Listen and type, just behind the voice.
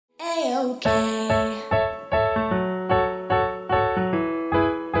A-OK.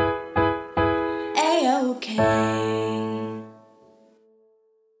 A-OK.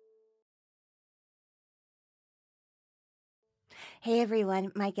 Hey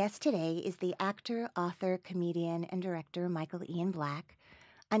everyone, my guest today is the actor, author, comedian, and director Michael Ian Black.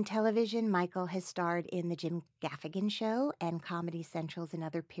 On television, Michael has starred in The Jim Gaffigan Show and Comedy Central's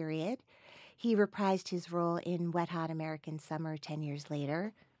Another Period. He reprised his role in Wet Hot American Summer 10 years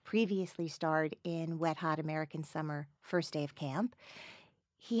later, previously starred in Wet Hot American Summer First Day of Camp.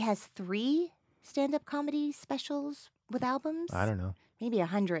 He has 3 stand-up comedy specials with albums. I don't know. Maybe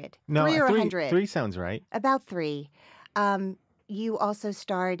 100. No, 3 or 100. 3 sounds right. About 3. You also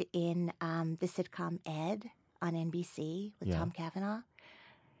starred in the sitcom Ed on NBC with Tom Cavanaugh.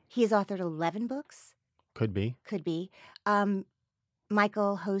 He has authored 11 books. Could be.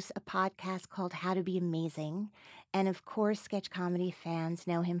 Michael hosts a podcast called How to Be Amazing. And of course, sketch comedy fans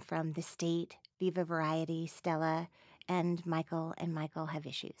know him from The State, Viva Variety, Stella, and Michael Have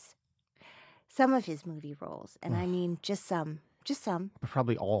Issues. Some of his movie roles, and I mean just some.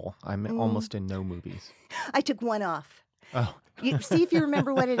 Probably all. I'm almost in no movies. I took one off. Oh. See if you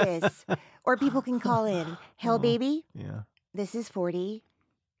remember what it is. Or people can call in. Hell Baby. Yeah. This is 40.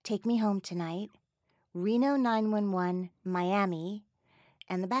 Take Me Home Tonight. Reno 911, Miami,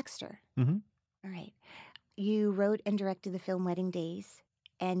 and The Baxter. Mm-hmm. All right. You wrote and directed the film Wedding Days,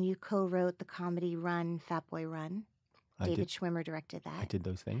 and you co-wrote the comedy Run, Fat Boy Run. David Schwimmer directed that. I did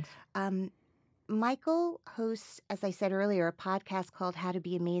those things. Michael hosts, as I said earlier, a podcast called How to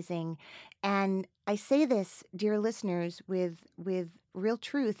Be Amazing. And I say this, dear listeners, with real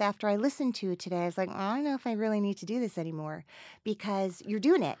truth. After I listened to it today, I was like, I don't know if I really need to do this anymore, because you're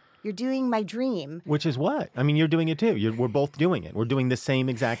doing it. You're doing my dream. Which is what? I mean, you're doing it too. We're both doing it. We're doing the same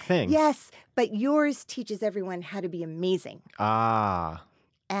exact thing. Yes, but yours teaches everyone how to be amazing. Ah.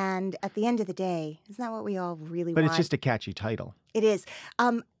 And at the end of the day, isn't that what we all really want? But it's just a catchy title. It is.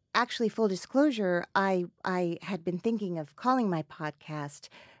 Actually, full disclosure, I had been thinking of calling my podcast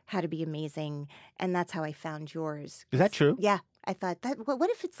How to Be Amazing, and that's how I found yours. Is that true? Yeah. I thought, what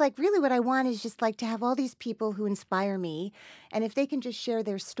if it's like really what I want is just like to have all these people who inspire me, and if they can just share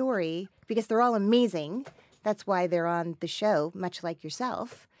their story, because they're all amazing, that's why they're on the show, much like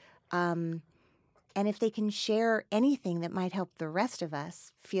yourself, and if they can share anything that might help the rest of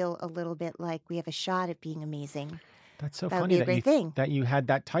us feel a little bit like we have a shot at being amazing. That's so That would funny be a great thing. that you had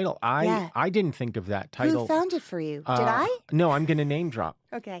that title. I didn't think of that title. Who found it for you? Did I? No, I'm going to name drop.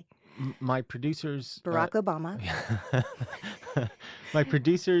 Okay. My producers... Barack Obama. My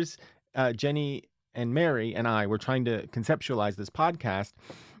producers, Jenny and Mary, and I were trying to conceptualize this podcast,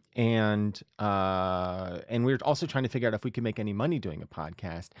 and we were also trying to figure out if we could make any money doing a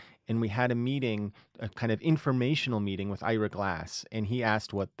podcast. And we had a meeting, a kind of informational meeting with Ira Glass, and he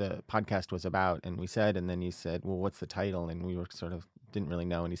asked what the podcast was about, and we said, and then he said, well, what's the title? And we were sort of didn't really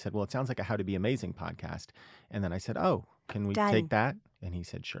know, and he said, well, it sounds like a How to Be Amazing podcast. And then I said, oh, can we take that? And he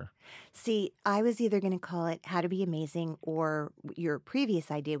said, sure. See, I was either going to call it How to Be Amazing, or your previous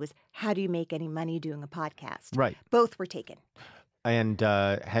idea was How Do You Make Any Money Doing a Podcast? Right. Both were taken. And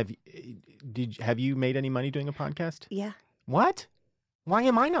have you made any money doing a podcast? Yeah. What? Why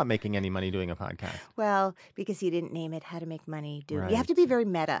am I not making any money doing a podcast? Well, because you didn't name it How to Make Money Doing. Right. You have to be very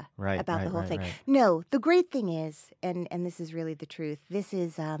meta about the whole thing. No, the great thing is, and this is really the truth, this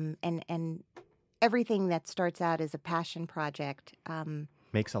is, and everything that starts out as a passion project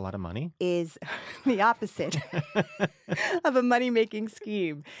makes a lot of money? Is the opposite of a money-making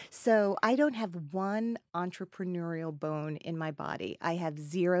scheme. So I don't have one entrepreneurial bone in my body. I have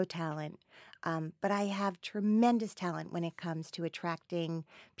zero talent. But I have tremendous talent when it comes to attracting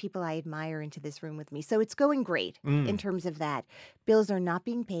people I admire into this room with me. So it's going great in terms of that. Bills are not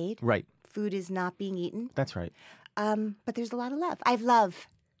being paid. Right. Food is not being eaten. That's right. But there's a lot of love. I have love.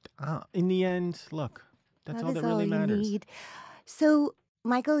 In the end, look, that's love all that is really all matters. You need. So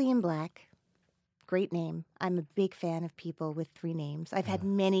Michael Ian Black, great name. I'm a big fan of people with 3 names. I've had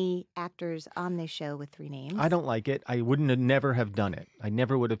many actors on this show with 3 names. I don't like it. I wouldn't have never have done it. I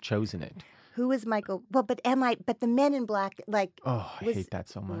never would have chosen it. Who is Michael? Well, but the Men in Black, like... Oh, I hate that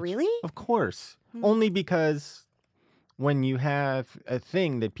so much. Really? Of course. Only because when you have a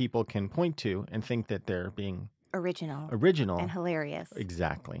thing that people can point to and think that they're being... Original. And hilarious.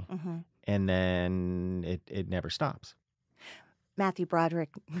 Exactly. Mm-hmm. And then it never stops. Matthew Broderick,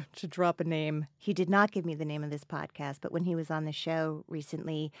 to drop a name, he did not give me the name of this podcast, but when he was on the show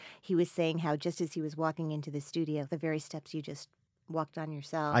recently, he was saying how just as he was walking into the studio, the very steps you just walked on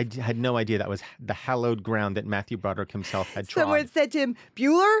yourself. I had no idea that was the hallowed ground that Matthew Broderick himself had trod. Someone said to him,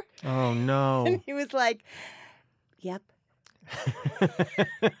 Bueller? Oh, no. And he was like, yep.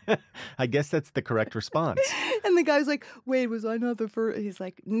 I guess that's the correct response. And the guy's like, wait, was I not the first? He's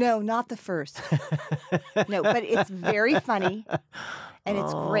like, no, not the first. No, but it's very funny and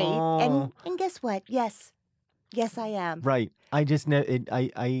it's great. Oh. And guess what? Yes, I am. Right. I just know it.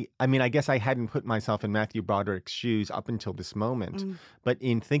 I mean, I guess I hadn't put myself in Matthew Broderick's shoes up until this moment. But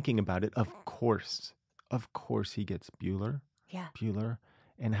in thinking about it, of course he gets Bueller. Yeah. Bueller.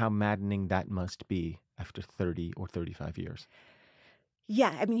 And how maddening that must be after 30 or 35 years.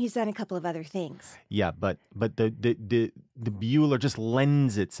 Yeah, I mean, he's done a couple of other things. Yeah, but the Bueller just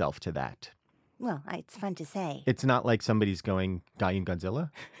lends itself to that. Well, it's fun to say. It's not like somebody's going Guy in Godzilla.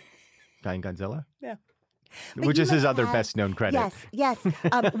 Yeah. Which is his other best-known credit. Yes.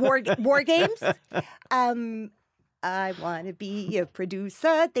 War Games. I want to be a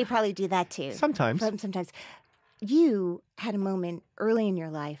producer. They probably do that too. Sometimes. You had a moment early in your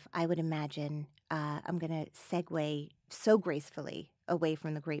life, I would imagine. I'm going to segue so gracefully away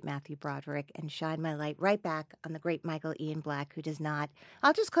from the great Matthew Broderick and shine my light right back on the great Michael Ian Black, who does not.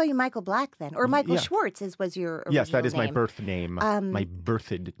 I'll just call you Michael Black then, or Michael Schwartz was your original Yes, that is name. my birth name. My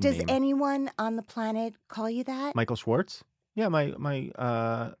birthed name. Does anyone on the planet call you that? Michael Schwartz? Yeah, my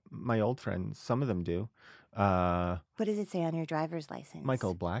old friends. Some of them do. What does it say on your driver's license?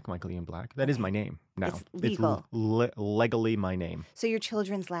 Michael Ian Black. That is my name now. It's legal. It's legally my name. So your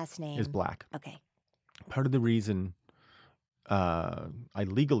children's last name is Black. Okay. Part of the reason I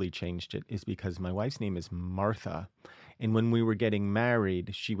legally changed it is because my wife's name is Martha. And when we were getting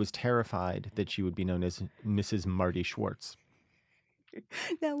married, she was terrified that she would be known as Mrs. Marty Schwartz.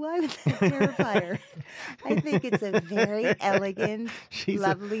 Now, why would that terrify her? I think it's a very elegant,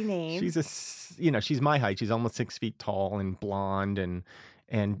 lovely name. She's my height. She's almost 6 feet tall and blonde,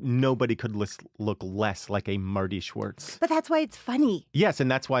 and nobody could look less like a Marty Schwartz. But that's why it's funny. Yes, and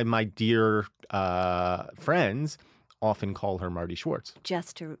that's why my dear friends often call her Marty Schwartz.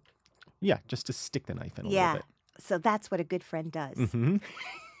 Just to stick the knife in a little bit. So that's what a good friend does. Mm-hmm.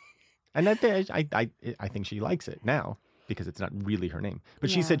 And I think she likes it now, because it's not really her name. But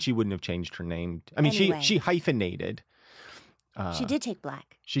she said she wouldn't have changed her name. I mean, anyway. she hyphenated. She did take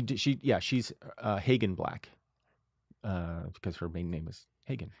Black. She's Hagen Black, because her main name is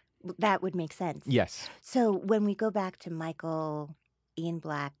Hagen. That would make sense. Yes. So when we go back to Michael Ian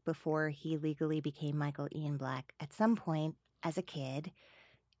Black, before he legally became Michael Ian Black, at some point as a kid,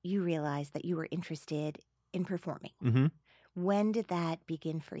 you realized that you were interested in performing. Mm-hmm. When did that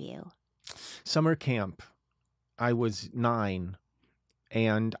begin for you? Summer camp. I was 9,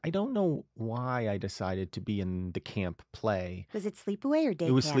 and I don't know why I decided to be in the camp play. Was it sleepaway or day camp?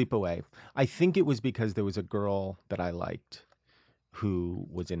 It was sleepaway. I think it was because there was a girl that I liked who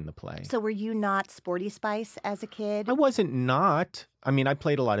was in the play. So were you not Sporty Spice as a kid? I wasn't not. I mean, I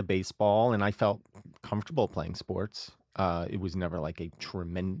played a lot of baseball, and I felt comfortable playing sports. It was never like a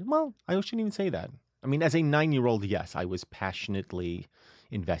tremendous... Well, I shouldn't even say that. I mean, as a 9-year-old, yes, I was passionately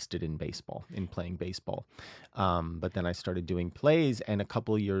invested in baseball, in playing baseball. But then I started doing plays, and a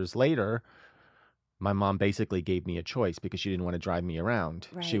couple of years later, my mom basically gave me a choice because she didn't want to drive me around.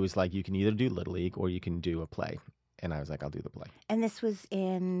 Right. She was like, you can either do Little League or you can do a play. And I was like, I'll do the play. And this was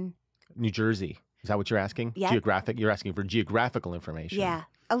in? New Jersey. Is that what you're asking? Yeah. Geographic? You're asking for geographical information. Yeah,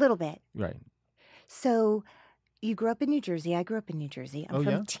 a little bit. Right. So you grew up in New Jersey. I grew up in New Jersey. I'm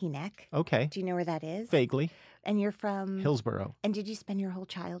from Teaneck. Okay. Do you know where that is? Vaguely. And you're from? Hillsborough. And did you spend your whole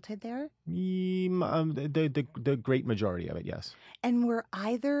childhood there? The great majority of it, yes. And were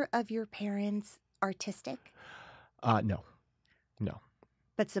either of your parents artistic? No.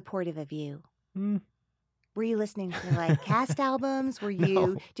 But supportive of you? Mm. Were you listening to like cast albums? Were you?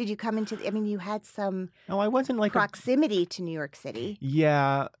 No. Did you come into? I mean, you had some. No, I wasn't like proximity to New York City.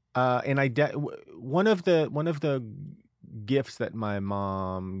 Yeah, and one of the gifts that my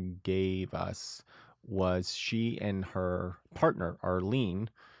mom gave us was she and her partner Arlene.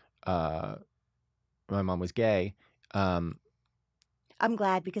 My mom was gay. I'm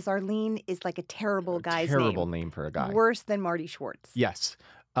glad, because Arlene is like a terrible guy's name. Terrible name for a guy. Worse than Marty Schwartz. Yes.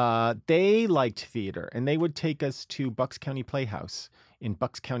 They liked theater, and they would take us to Bucks County Playhouse in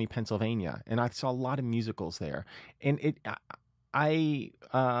Bucks County, Pennsylvania, and I saw a lot of musicals there. And I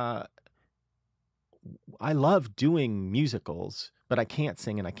love doing musicals, but I can't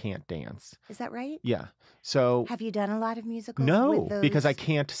sing and I can't dance. Is that right? Yeah. So have you done a lot of musicals? No, with those? Because I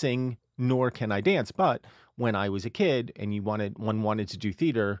can't sing nor can I dance. But when I was a kid and one wanted to do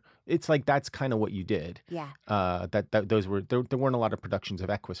theater, it's like that's kind of what you did. Yeah. Those were there weren't a lot of productions of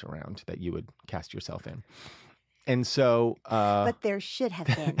Equus around that you would cast yourself in. And so but there should have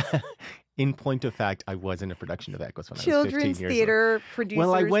been. In point of fact, I was in a production of Equus when I was 15 years old. Children's theater producers.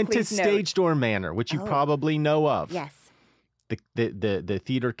 Well, I went to please note. Stage Door Manor, which you probably know of. Yes. the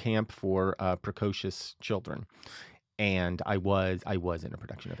theater camp for precocious children. And I was in a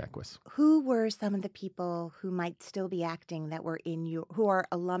production of Equus. Who were some of the people who might still be acting that were who are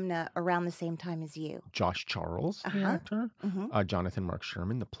alumna around the same time as you? Josh Charles, the actor. Jonathan Mark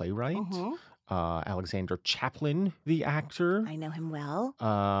Sherman, the playwright. Alexander Chaplin, the actor. I know him well.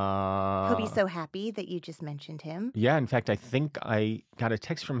 He'll be so happy that you just mentioned him. Yeah, in fact, I think I got a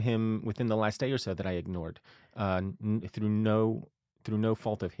text from him within the last day or so that I ignored through no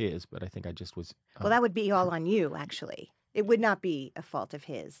fault of his, but I think I just was... well, that would be all on you, actually. It would not be a fault of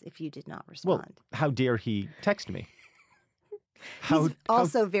his if you did not respond. Well, how dare he text me? He's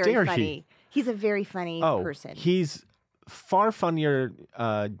also very funny. He's a very funny person. He's far funnier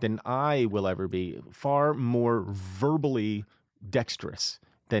than I will ever be, far more verbally dexterous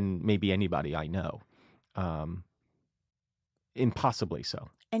than maybe anybody I know. Impossibly so.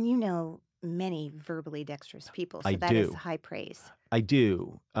 And you know many verbally dexterous people, so I that do. is high praise. I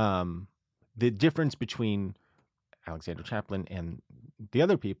do. The difference between Alexander Chaplin and the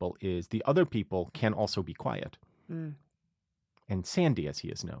other people is the other people can also be quiet. And Sandy, as he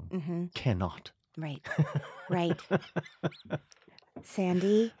is known, cannot. Right. Right.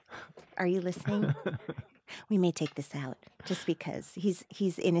 Sandy, are you listening? We may take this out just because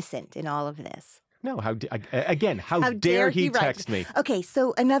he's innocent in all of this. No, how dare he text me? Okay,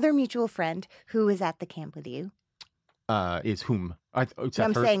 so another mutual friend who was at the camp with you. Is whom?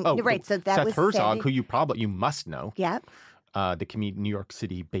 I'm saying, right, so that Seth was Herzog, Sandy. who you must know. Yep. The New York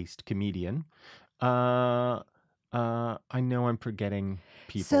City-based comedian. I know I'm forgetting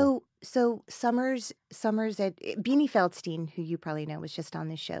people. So Summers at Beanie Feldstein, who you probably know, was just on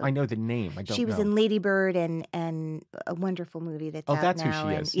this show. I know the name. I don't know. She was in Lady Bird and a wonderful movie that's out now. Oh, that's who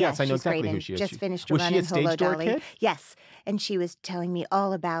she is. Yes, I know exactly who she is. Just finished a was run she a in stage Holo door Dolly. kid? Yes, and she was telling me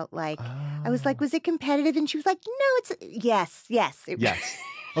all about I was like, was it competitive? And she was like, no, it's yes. Yes.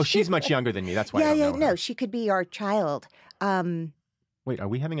 Oh, she's much younger than me. That's why I don't know her. No, she could be our child. Wait, are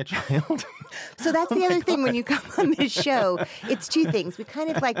we having a child? So that's the other thing when you come on this show. It's two things. We kind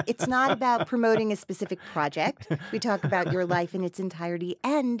of it's not about promoting a specific project. We talk about your life in its entirety,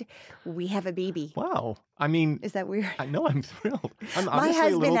 and we have a baby. Wow. I mean... Is that weird? I know, I'm thrilled. I'm My obviously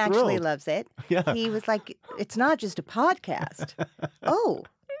husband a little actually thrilled. loves it. Yeah. He was like, it's not just a podcast. Oh,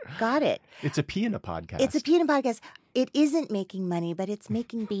 got it. It's a pee in a podcast. It's a pee in a podcast. It isn't making money, but it's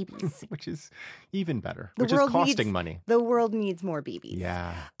making babies. Which is even better. Which is costing money. The world needs more babies.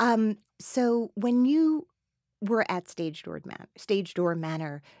 Yeah. So when you were at Stage Door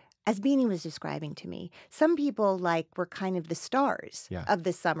Manor, as Beanie was describing to me, some people were kind of the stars of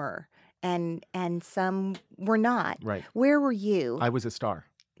the summer, and some were not. Right. Where were you? I was a star.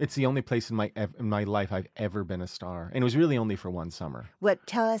 It's the only place in my life I've ever been a star. And it was really only for one summer.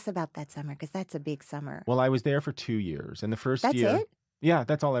 Tell us about that summer, because that's a big summer. Well, I was there for 2 years. And the first year... That's it? Yeah,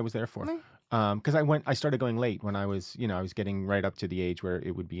 that's all I was there for. Because I started going late when I was getting right up to the age where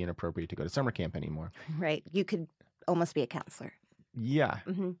it would be inappropriate to go to summer camp anymore. Right. You could almost be a counselor. Yeah.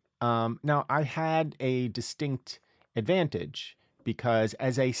 Now, I had a distinct advantage because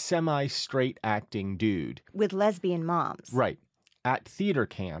as a semi-straight acting dude... With lesbian moms. Right. At theater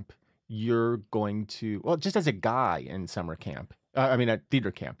camp, you're going to... Well, just as a guy in summer camp... at theater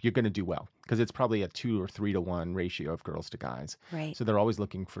camp, you're going to do well because it's probably a 2 or 3 to 1 ratio of girls to guys. Right. So they're always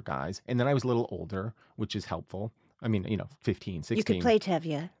looking for guys. And then I was a little older, which is helpful. 15, 16. You could play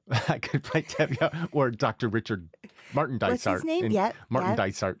Tevye. I could play Tevye or Dr. Martin Dysart. What's his name? Martin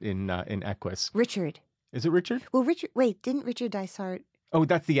Dysart in Equus. Richard. Is it Richard? Well, didn't Richard Dysart... Oh,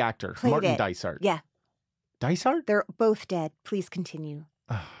 that's the actor. Martin Dysart. Yeah. Dysart? They're both dead. Please continue.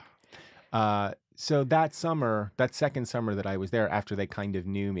 So that summer, that second summer that I was there, after they kind of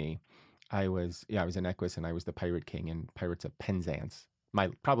knew me, I was in Equus and I was the Pirate King in Pirates of Penzance.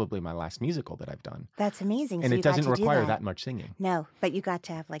 Probably my last musical that I've done. That's amazing. And so it doesn't require that much singing. No, but you got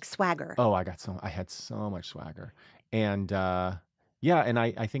to have swagger. Oh, I had so much swagger. And and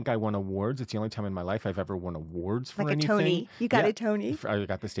I think I won awards. It's the only time in my life I've ever won awards for anything. Like a Tony. You got a Tony? I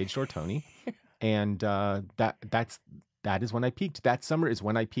got the Stage Door Tony. And that is when I peaked. That summer is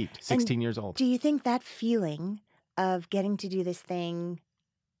when I peaked, 16 years old. Do you think that feeling of getting to do this thing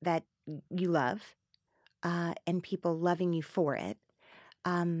that you love and people loving you for it,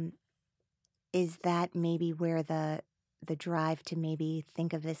 is that maybe where the drive to maybe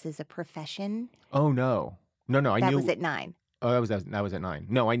think of this as a profession? Oh, no. I knew... That was at 9. Oh, that was at 9.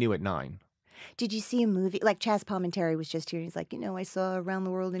 No, I knew at 9. Did you see a movie? Like Chaz Palminteri was just here. And he's like, I saw Around the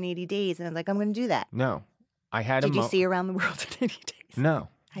World in 80 Days. And I'm like, I'm going to do that. No. I had Did you see Around the World in 80 Days? No.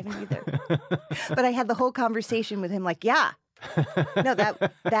 I haven't either. But I had the whole conversation with him like, yeah, No, the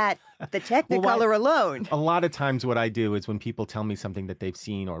Well, Technicolor alone. a lot of times what I do is when people tell me something that they've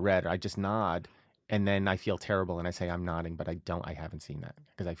seen or read, I just nod, and then I feel terrible and I say I'm nodding, but I haven't seen that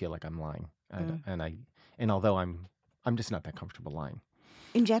because I feel like I'm lying. And although I'm just not that comfortable lying.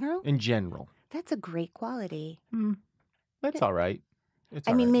 In general? In general. That's a great quality. That's all right. It's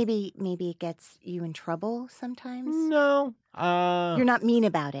I all mean, right. maybe it gets you in trouble sometimes. No. You're not mean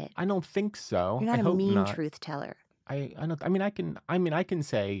about it. I don't think so. You're not I a hope mean not. truth teller. I don't. I can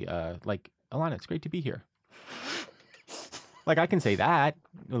say like, Ilana, it's great to be here. Like I can say that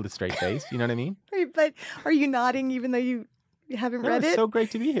with a straight face. You know what I mean? Right, but are you nodding even though you haven't No, read it's it? so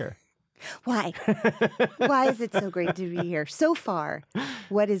great to be here. Why? Why is it so great to be here? So far,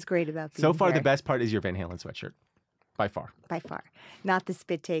 what is great about being So far, here? the best part is your Van Halen sweatshirt. By far. By far. Not the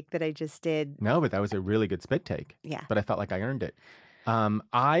spit take that I just did. No, but that was a really good spit take. Yeah. But I felt like I earned it.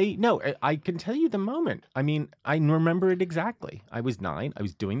 I can tell you the moment. I mean, I remember it exactly. I was 9. I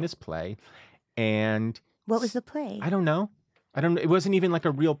was doing this play, and What was the play? I don't know. It wasn't even like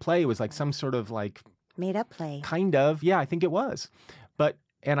a real play. It was like some sort of like Made up play. kind of. Yeah, I think it was.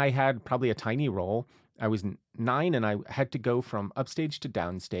 And I had probably a tiny role. I was 9, and I had to go from upstage to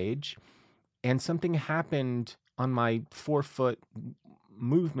downstage, and something happened on my 4-foot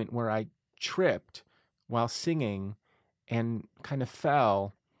movement where I tripped while singing and kind of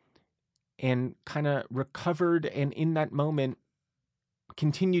fell and kind of recovered, and in that moment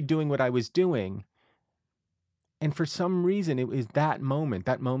continued doing what I was doing. And for some reason it was that moment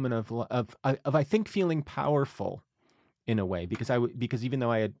of I think feeling powerful in a way, because even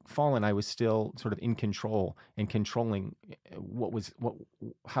though I had fallen, I was still sort of in control and controlling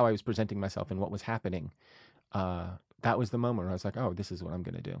how I was presenting myself and what was happening. That was the moment where I was like, oh, this is what I'm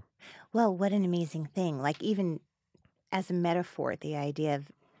going to do. Well, what an amazing thing. Like, even as a metaphor, the idea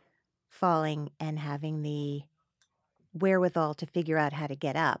of falling and having the wherewithal to figure out how to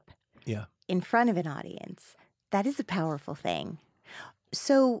get up in front of an audience, that is a powerful thing.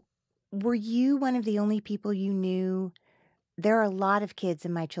 So were you one of the only people you knew? There are a lot of kids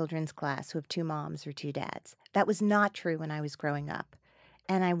in my children's class who have 2 moms or 2 dads. That was not true when I was growing up.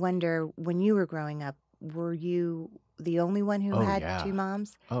 And I wonder, when you were growing up, were you the only one who had 2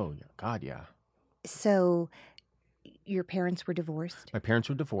 moms? Oh, God, yeah. So your parents were divorced? My parents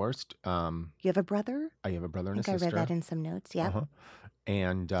were divorced. You have a brother? I have a brother and a I sister. I read that in some notes, yeah. Uh-huh.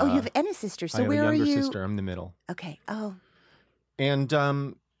 And you have a sister. So I have where a younger are you? sister. I'm the middle. Okay. Oh. And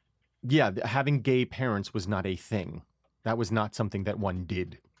having gay parents was not a thing. That was not something that one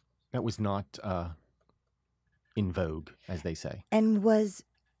did. That was not in vogue, as they say. And was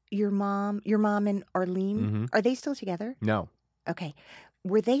your mom and Arlene, are they still together? No. Okay.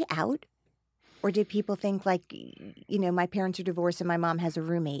 Were they out? Or did people think, like, my parents are divorced and my mom has a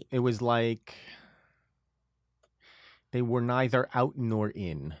roommate? It was like they were neither out nor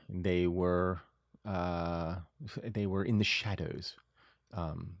in. They were in the shadows.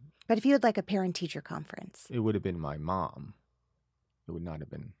 But if you had like a parent-teacher conference, it would have been my mom. It would not have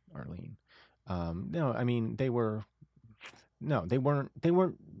been Arlene. No, I mean they weren't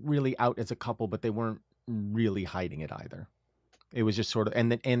really out as a couple, but they weren't really hiding it either. It was just sort of, and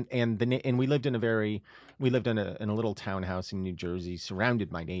we lived in a little townhouse in New Jersey, surrounded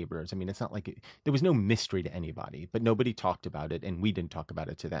by neighbors. I mean, it's not like there was no mystery to anybody, but nobody talked about it, and we didn't talk about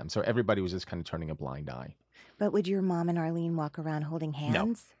it to them. So everybody was just kind of turning a blind eye. But would your mom and Arlene walk around holding hands?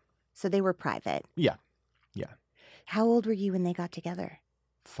 No. So they were private. Yeah. How old were you when they got together?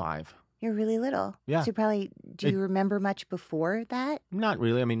 5. You're really little. Yeah. So do you remember much before that? Not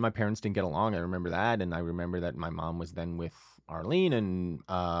really. I mean, my parents didn't get along. I remember that, and I remember that my mom was then with Arlene, and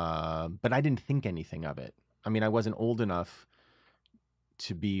but I didn't think anything of it. I mean, I wasn't old enough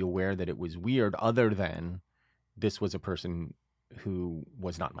to be aware that it was weird, other than this was a person who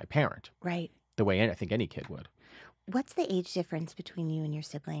was not my parent. Right. The way I think any kid would. What's the age difference between you and your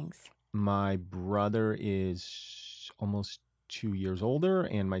siblings? My brother is almost 2 years older,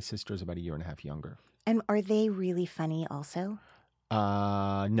 and my sister is about 1.5 years younger. And are they really funny also?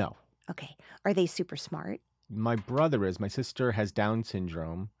 No. Okay. Are they super smart? My brother is. My sister has Down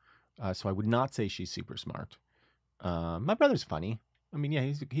syndrome, so I would not say she's super smart. My brother's funny. I mean, yeah,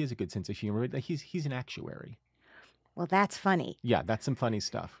 he has a good sense of humor. But he's an actuary. Well, that's funny. Yeah, that's some funny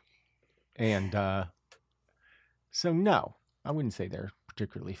stuff. And so no, I wouldn't say they're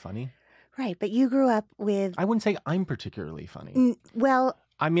particularly funny. Right, but you grew up with. I wouldn't say I'm particularly funny. Well,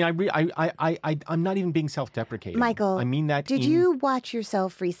 I mean, I'm not even being self-deprecating. Michael, I mean that. Did you watch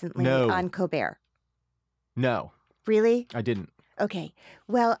yourself recently on Colbert? No. Really? I didn't. Okay.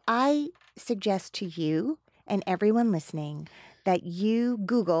 Well, I suggest to you and everyone listening that you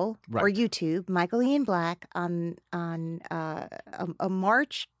Google or Right. YouTube Michael Ian Black on a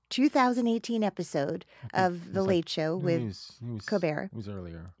March 2018 episode I think of it The was like Late Show he with was Colbert. it was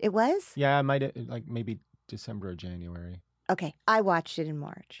earlier. It was? Yeah, I might have like maybe December or January. Okay, I watched it in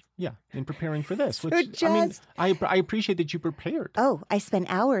March. Yeah, in preparing for this, So which I mean, just I appreciate that you prepared. Oh, I spent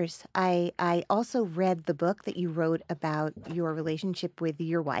hours. I also read the book that you wrote about your relationship with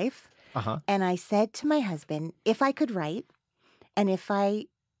your wife. Uh-huh. And I said to my husband, if I could write, and if I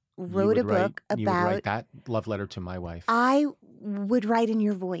wrote a book You would write about, that love letter to my wife. I would write in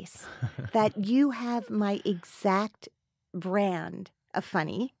your voice that you have my exact brand of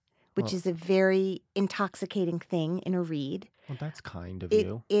funny, which Well- is a very intoxicating thing in a read. Well, that's kind of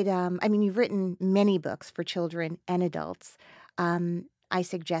you. I mean, you've written many books for children and adults. I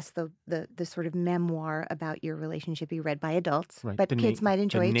suggest the sort of memoir about your relationship be read by adults, Right. but kids might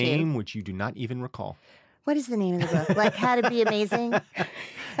enjoy it the too. name which you do not even recall. What is the name of the book? Like How to Be Amazing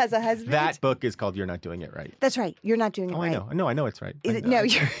as a Husband? That book is called You're Not Doing It Right. That's right. You're not doing it Oh, right. I know. No, I know it's right. Is it, no,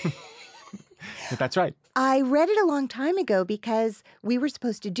 you're... But that's right. I read it a long time ago because we were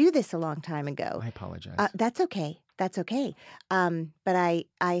supposed to do this a long time ago. I apologize. That's okay. That's okay. But I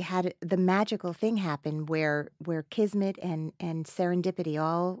had the magical thing happen where kismet and serendipity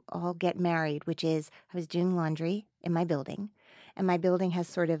all get married, which is I was doing laundry in my building, and my building has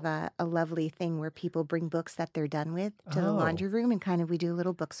sort of a lovely thing where people bring books that they're done with to the Oh. laundry room, and kind of we do a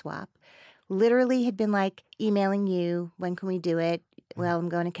little book swap. Literally had been like emailing you, when can we do it? Well, I'm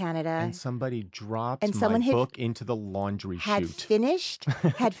going to Canada. and somebody dropped and my someone had- book into the laundry had chute.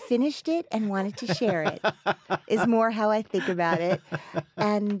 had finished it and wanted to share it is more how I think about it.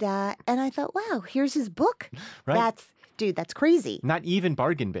 And I thought, wow, here's his book. Right. That's crazy. Not even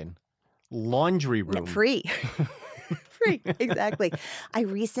bargain bin. Laundry room. Free. Free, exactly. I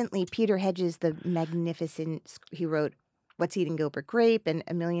recently, Peter Hedges, the magnificent, he wrote What's Eating Gilbert Grape and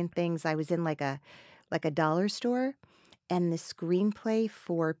a million things. I was in like a dollar store, and the screenplay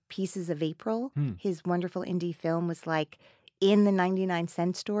for Pieces of April, his wonderful indie film, was like in the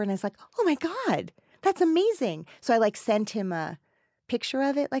 99-cent store. And I was like, oh my God, that's amazing. So I like sent him a picture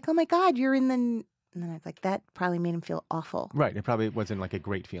of it, like, oh my God, you're in the... And then I was like, that probably made him feel awful. Right. It probably wasn't like a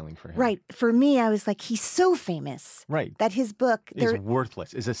great feeling for him. Right. For me, I was like, he's so famous. Right. That his book... Is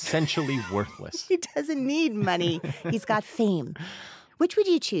worthless. Is essentially worthless. He doesn't need money. He's got fame. Which would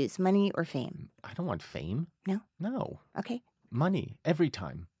you choose, money or fame? I don't want fame. No? No. Okay. Money. Every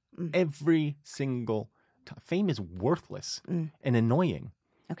time. Mm. Every single time. Fame is worthless and annoying.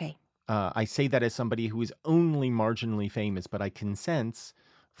 Okay. I say that as somebody who is only marginally famous, but I can sense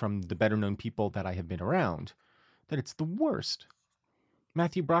from the better known people that I have been around that it's the worst.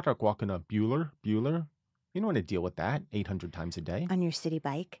 Matthew Broderick walking up, Bueller. You don't want to deal with that 800 times a day. On your city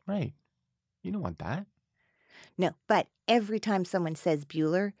bike? Right. You don't want that. No, but every time someone says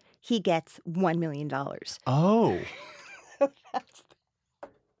Bueller, he gets $1 million. Oh.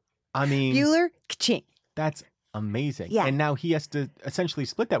 I mean, Bueller, ka-ching. that's amazing. Yeah. And now he has to essentially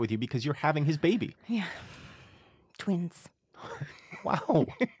split that with you because you're having his baby. Yeah. Twins. Wow.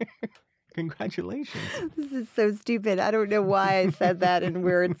 Congratulations. This is so stupid. I don't know why I said that and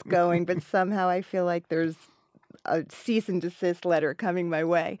where it's going, but somehow I feel like there's a cease and desist letter coming my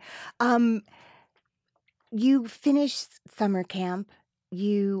way. You finished summer camp.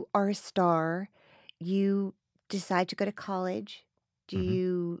 You are a star. You decide to go to college. Do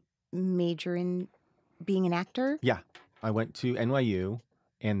you major in being an actor? Yeah. I went to NYU,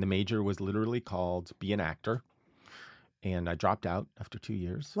 and the major was literally called Be an Actor. And I dropped out after 2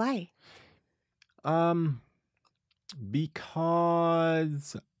 years. Why?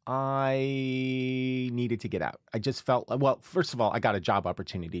 Because I needed to get out. I just felt, well, first of all, I got a job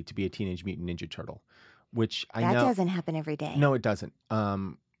opportunity to be a Teenage Mutant Ninja Turtle, which I know. That doesn't happen every day. No, it doesn't.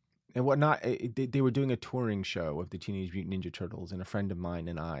 And whatnot, they were doing a touring show of the Teenage Mutant Ninja Turtles, and a friend of mine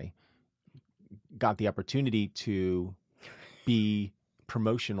and I got the opportunity to be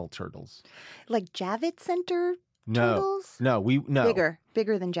promotional turtles. Like Javits Center No, turtles? no,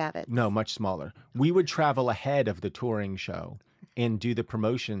 Bigger than Javits. No, much smaller. We would travel ahead of the touring show and do the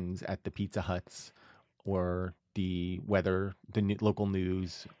promotions at the Pizza Huts or the weather, the local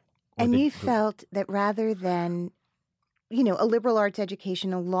news. And you felt that rather than, a liberal arts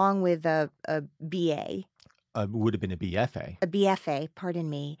education along with a BA. Would have been a BFA. A BFA, pardon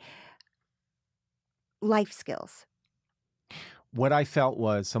me. Life skills. What I felt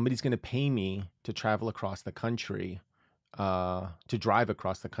was somebody's going to pay me to travel across the country, to drive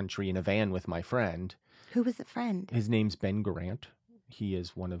across the country in a van with my friend. Who was the friend? His name's Ben Garant. He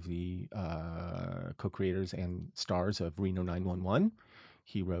is one of the co-creators and stars of Reno 911.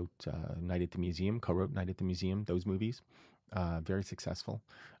 He wrote Night at the Museum, co-wrote Night at the Museum, those movies. very successful.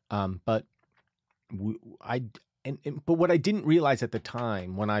 But but what I didn't realize at the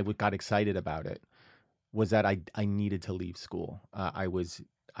time when I got excited about it was that I needed to leave school. I was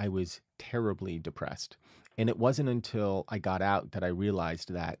terribly depressed, and it wasn't until I got out that I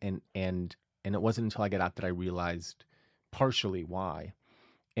realized that, and it wasn't until I got out that I realized partially why.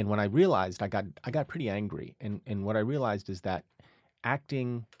 And when I realized, I got pretty angry, and what I realized is that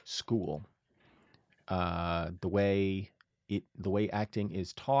acting school, the way acting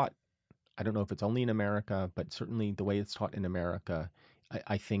is taught, I don't know if it's only in America, but certainly the way it's taught in America,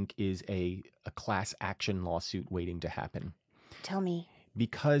 I think is a class action lawsuit waiting to happen. Tell me.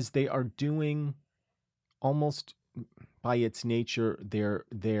 Because they are doing, almost by its nature,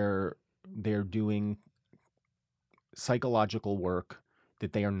 they're doing psychological work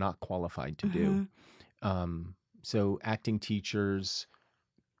that they are not qualified to do. So acting teachers,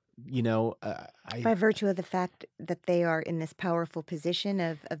 by virtue of the fact that they are in this powerful position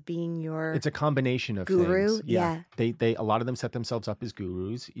of being your it's a combination of guru. things. Yeah. They a lot of them set themselves up as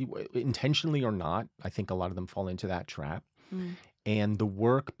gurus, intentionally or not. I think a lot of them fall into that trap. And the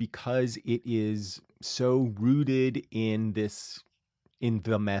work, because it is so rooted in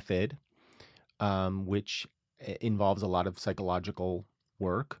the method, which involves a lot of psychological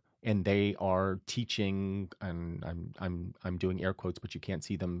work, and they are teaching, and I'm doing air quotes, but you can't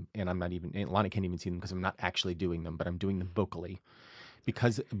see them, and Ilana can't even see them because I'm not actually doing them, but I'm doing them vocally,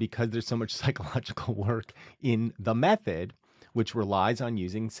 because there's so much psychological work in the method, which relies on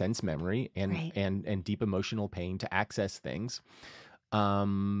using sense memory and deep emotional pain to access things.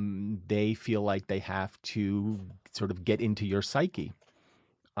 They feel like they have to sort of get into your psyche.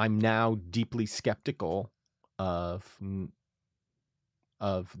 I'm now deeply skeptical of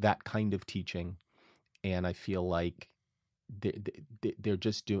that kind of teaching, and I feel like they're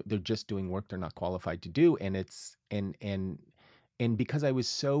just doing work they're not qualified to do, and it's and because I was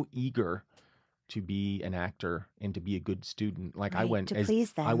so eager to be an actor and to be a good student, like I went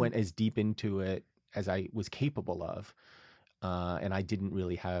as deep into it as I was capable of, and I didn't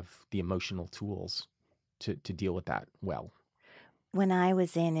really have the emotional tools to deal with that well. When I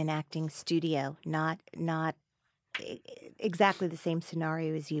was in an acting studio, not exactly the same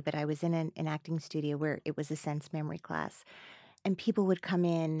scenario as you, but I was in an acting studio where it was a sense memory class, and people would come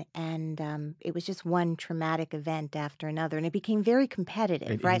in, and it was just one traumatic event after another, and it became very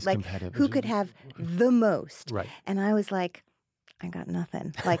competitive, right? Like competitive. Who could have the most? Right. And I was like, I got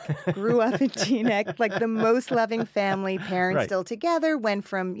nothing. Like, grew up in Teaneck, like the most loving family, parents still together, went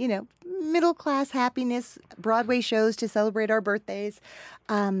from, middle class happiness, Broadway shows to celebrate our birthdays.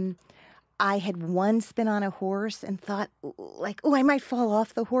 I had once been on a horse and thought, I might fall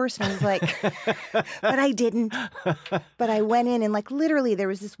off the horse. And I was like, but I didn't. But I went in, and literally there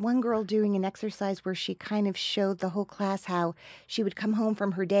was this one girl doing an exercise where she kind of showed the whole class how she would come home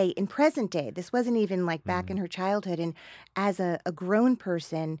from her day in present day. This wasn't even back in her childhood. And as a grown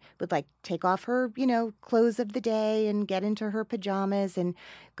person would take off her, clothes of the day and get into her pajamas and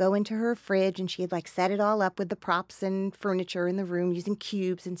go into her fridge. And she had set it all up with the props and furniture in the room using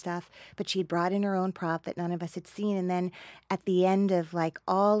cubes and stuff. But she had brought in her own prop that none of us had seen. And then at the end of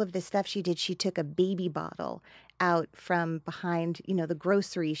all of the stuff she did, she took a baby bottle out from behind, the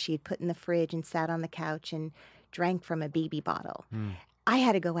groceries she had put in the fridge and sat on the couch and drank from a baby bottle. I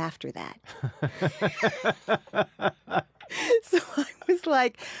had to go after that. So I was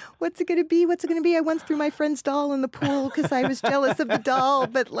like, what's it going to be? What's it going to be? I once threw my friend's doll in the pool because I was jealous of the doll,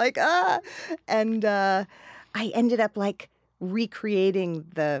 but And I ended up recreating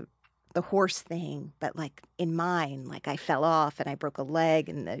the horse thing, but in mine, I fell off and I broke a leg,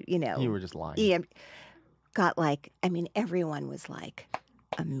 and You were just lying. Yeah, got everyone was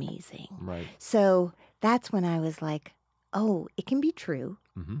amazing. Right. So that's when I was like, oh, it can be true,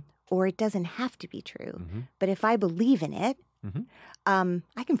 or it doesn't have to be true. But if I believe in it,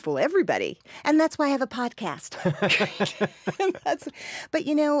 I can fool everybody. And that's why I have a podcast. But,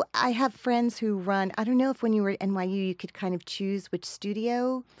 I have friends who run, I don't know if when you were at NYU, you could kind of choose which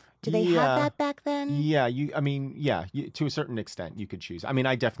studio. Do they have that back then? Yeah, to a certain extent, you could choose. I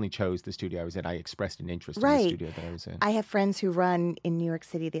definitely chose the studio I was in. I expressed an interest in the studio that I was in. I have friends who run in New York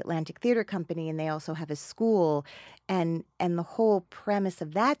City, the Atlantic Theater Company, and they also have a school. And the whole premise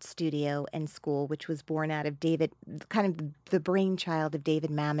of that studio and school, which was born out of David, kind of the brainchild of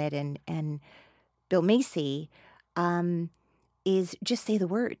David Mamet and Bill Macy, is just say the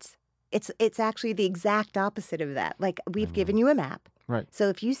words. It's actually the exact opposite of that. We've given you a map. Right. So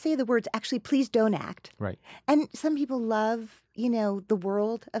if you say the words, actually, please don't act. Right. And some people love, the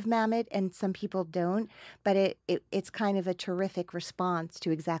world of Mamet, and some people don't. But it's kind of a terrific response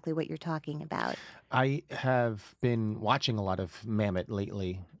to exactly what you're talking about. I have been watching a lot of Mamet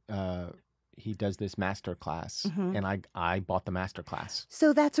lately. He does this master class, and I bought the master class.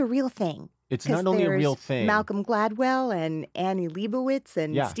 So that's a real thing. It's not only a real thing. Malcolm Gladwell and Annie Leibovitz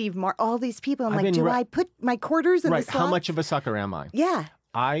and Steve all these people. I'm like, do I put my quarters in the slots? How much of a sucker am I? Yeah.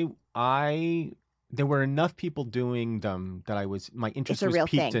 There were enough people doing them that my interest was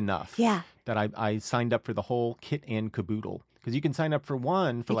piqued enough. Yeah. That I signed up for the whole kit and caboodle. Because you can sign up for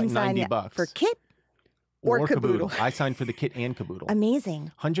one for like $90. For kit or caboodle. I signed for the kit and caboodle.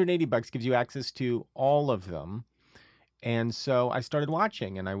 Amazing. $180 gives you access to all of them. And so I started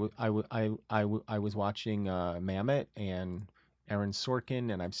watching, and I was watching Mamet and Aaron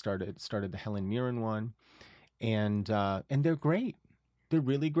Sorkin, and I've started the Helen Mirren one, and they're great. They're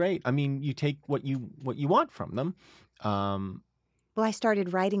really great. I mean, you take what you want from them. Well, I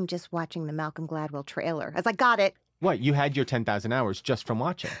started writing just watching the Malcolm Gladwell trailer. I was like, got it. What? You had your 10,000 hours just from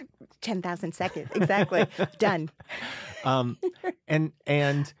watching. 10,000 seconds, exactly. Done.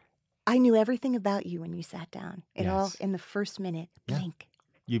 And I knew everything about you when you sat down. It all Yes. in the first minute. Blink.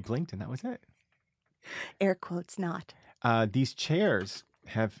 you blinked, and that was it. Air quotes not. These chairs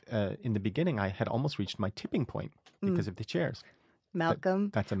have, in the beginning, I had almost reached my tipping point because of the chairs.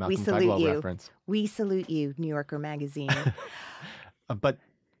 Malcolm, That's a we Malcolm salute Gladwell you. reference. We salute you, New Yorker Magazine. But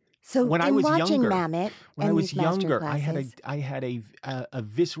So when in I was watching younger, Mamet when I and was these master younger, classes, I had a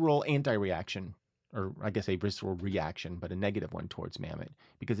visceral anti-reaction, or I guess a visceral reaction, but a negative one towards Mamet,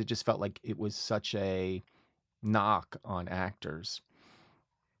 because it just felt like it was such a knock on actors.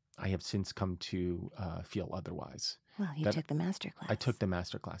 I have since come to feel otherwise. well, you took the master class. I took the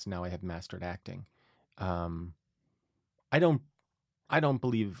master class. Now I have mastered acting. I don't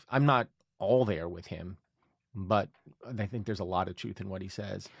believe, I'm not all there with him, but I think there's a lot of truth in what he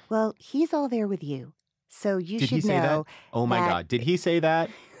says. Well, he's all there with you. So you Did he should say know. that? Oh my God. Did he say that?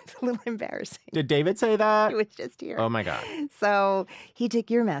 It's a little embarrassing. Did David say that? He was just here. Oh my God. So he took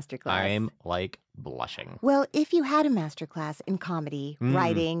your master class. I'm like blushing. Well, if you had a master class in comedy,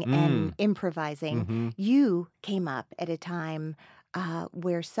 writing, and improvising, you came up at a time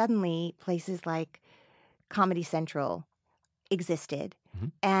where suddenly places like Comedy Central existed.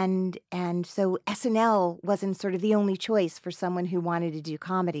 And so SNL wasn't sort of the only choice for someone who wanted to do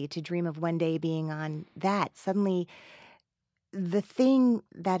comedy, to dream of one day being on that. Suddenly, the thing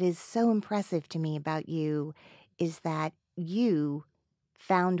that is so impressive to me about you is that you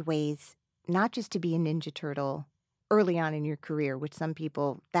found ways not just to be a Ninja Turtle early on in your career, which some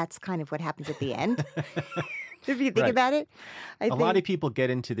people, that's kind of what happens at the end. If you think about it. I think a lot of people get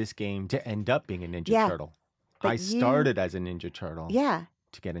into this game to end up being a Ninja Turtle. I started as a Ninja Turtle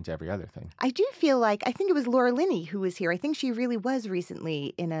to get into every other thing. I do feel like, I think it was Laura Linney who was here. I think she really was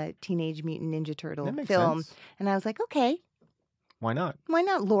recently in a Teenage Mutant Ninja Turtle That makes film. sense. And I was like, okay, Why not? why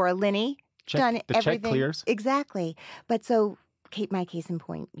not Laura Linney? Done The everything. check clears. Exactly. But so, Kate, my case in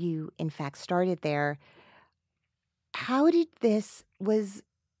point, you in fact started there. How did this, was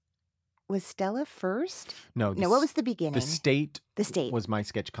Stella first? No, what was the beginning? The State The State. was my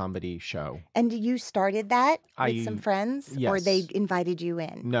sketch comedy show. And you started that with some friends? Or yes. they invited you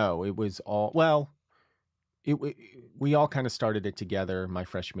in? No, it was all, well, we all kind of started it together my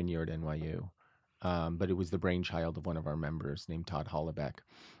freshman year at NYU. But it was the brainchild of one of our members named Todd Hollebeck.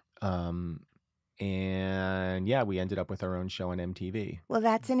 And yeah, we ended up with our own show on MTV. Well,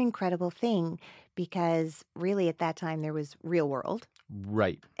 that's an incredible thing, because really at that time there was Real World.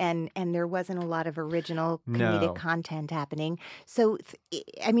 Right. And there wasn't a lot of original comedic No. content happening. So,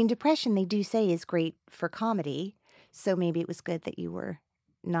 I mean, depression, they do say, is great for comedy. So maybe it was good that you were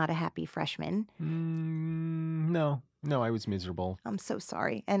not a happy freshman. No, I was miserable. I'm so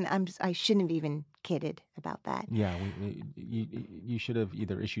sorry. And I shouldn't have even kidded about that. Yeah, you should have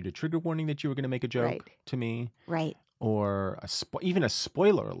either issued a trigger warning that you were going to make a joke to me. Right. Or even a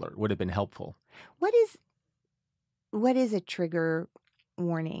spoiler alert would have been helpful. What is a trigger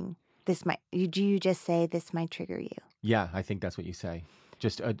warning? Do you just say this might trigger you? Yeah, I think that's what you say.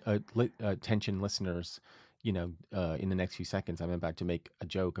 Just attention listeners, in the next few seconds, I'm about to make a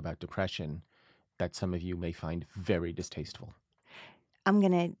joke about depression that some of you may find very distasteful. I'm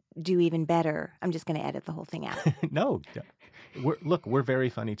going to do even better. I'm just going to edit the whole thing out. No. We're very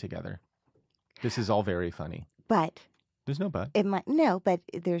funny together. This is all very funny. But there's no but. But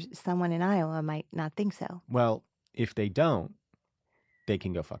there's someone in Iowa might not think so. Well, if they don't, they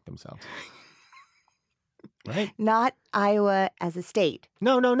can go fuck themselves. Right? Not Iowa as a state.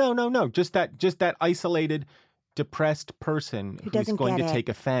 No. Just that isolated depressed person Who who's doesn't going get to it. take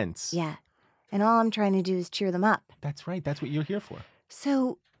offense. Yeah. And all I'm trying to do is cheer them up. That's right. That's what you're here for.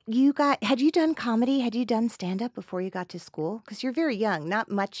 So had you done comedy? Had you done stand-up before you got to school? Because you're very young. Not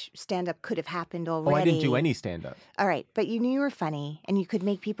much stand-up could have happened already. Oh, I didn't do any stand-up. All right. But you knew you were funny and you could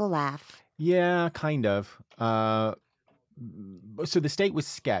make people laugh. Yeah, kind of. So the state was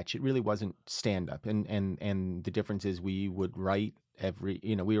sketch. It really wasn't stand-up. And the difference is we would write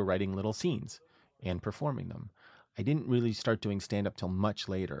we were writing little scenes and performing them. I didn't really start doing stand-up till much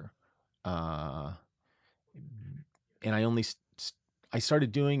later. And I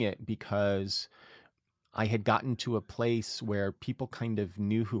started doing it because I had gotten to a place where people kind of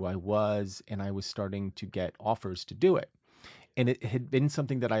knew who I was, and I was starting to get offers to do it. And it had been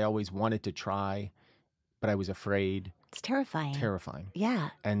something that I always wanted to try, but I was afraid. It's terrifying. Terrifying. Yeah.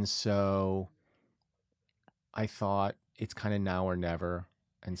 And so I thought it's kind of now or never.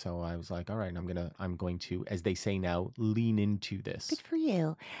 And so I was like, all right, I'm going to, as they say now, lean into this. Good for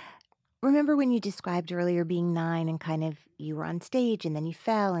you. Remember when you described earlier being 9 and kind of you were on stage and then you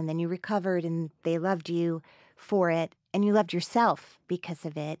fell and then you recovered and they loved you for it and you loved yourself because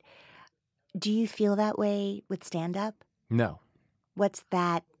of it. Do you feel that way with stand-up? No. What's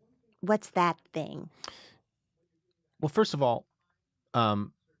that thing? Well, first of all, I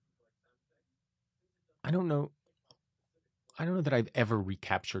don't know that I've ever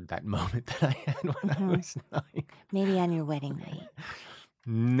recaptured that moment that I had when I was 9. Maybe on your wedding night.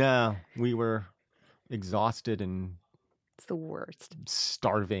 No, we were exhausted and It's the worst.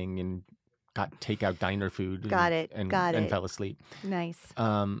 Starving and got takeout diner food. Got it. And fell asleep. Nice.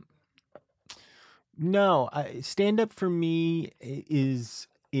 No, stand-up for me is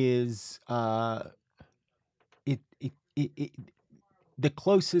the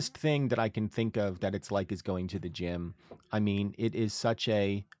closest thing that I can think of that it's like is going to the gym. I mean, it is such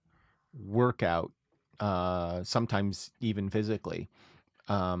a workout, sometimes even physically.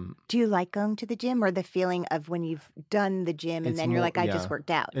 Do you like going to the gym, or the feeling of when you've done the gym and then you're like, I just worked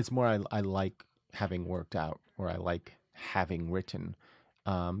out? It's more I like having worked out, or I like having written.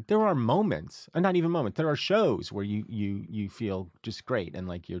 There are moments, and not even moments, there are shows where you feel just great and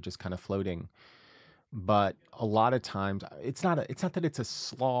like you're just kind of floating. But a lot of times it's not that it's a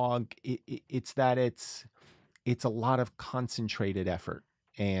slog. It's that it's a lot of concentrated effort.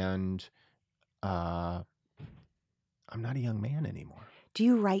 And I'm not a young man anymore. Do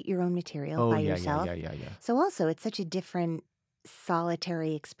you write your own material by yourself? Yeah. So also it's such a different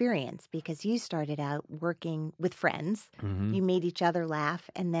solitary experience because you started out working with friends. Mm-hmm. You made each other laugh,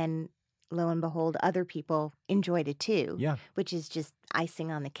 and then lo and behold, other people enjoyed it too. Yeah. Which is just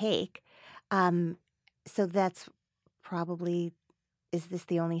icing on the cake. So that's probably, is this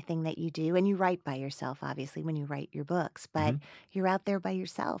the only thing that you do? And you write by yourself, obviously, when you write your books, but you're out there by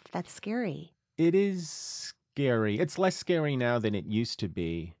yourself. That's scary. It is scary. It's less scary now than it used to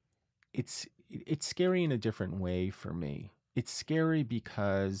be. It's scary in a different way for me. It's scary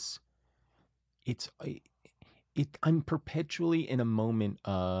because I'm perpetually in a moment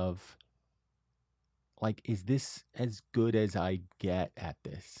of like, is this as good as I get at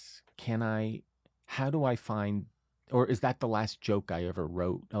this? How do I find, or is that the last joke I ever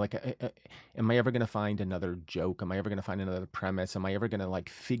wrote? Like, am I ever going to find another joke? Am I ever going to find another premise? Am I ever going to like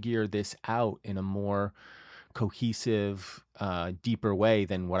figure this out in a more cohesive, deeper way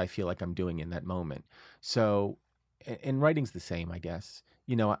than what I feel like I'm doing in that moment? So, and writing's the same, I guess.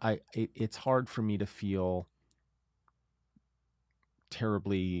 It's hard for me to feel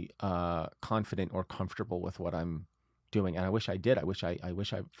terribly confident or comfortable with what I'm doing, and I wish I did. I wish I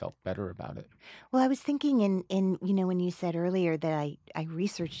felt better about it. Well, I was thinking in when you said earlier that I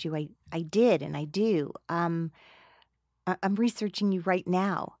researched you, I did and I do. I'm researching you right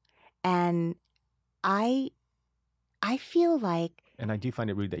now, and I feel like, and I do find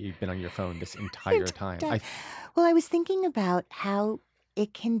it rude that you've been on your phone this entire time. Well, I was thinking about how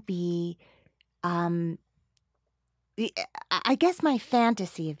it can be. I guess my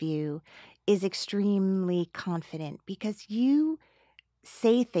fantasy of you is extremely confident because you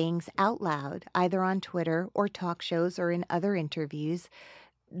say things out loud, either on Twitter or talk shows or in other interviews,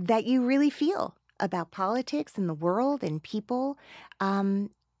 that you really feel about politics and the world and people.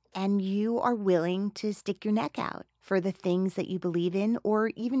 And you are willing to stick your neck out for the things that you believe in, or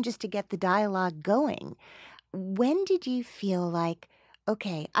even just to get the dialogue going. When did you feel like,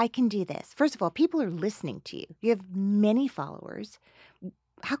 okay, I can do this? First of all, people are listening to you. You have many followers.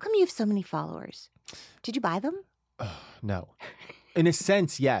 How come you have so many followers? Did you buy them? No. In a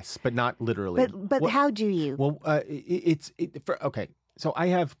sense, yes, but not literally. But how do you? Well, okay. So I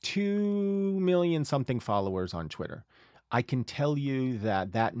have 2 million something followers on Twitter. I can tell you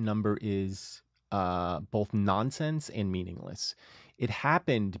that number is both nonsense and meaningless. It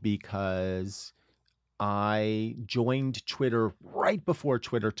happened because I joined Twitter right before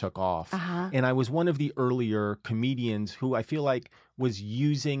Twitter took off. And I was one of the earlier comedians who I feel like was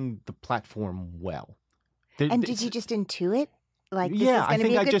using the platform well. And did you just intuit? Like, this Yeah, is I going to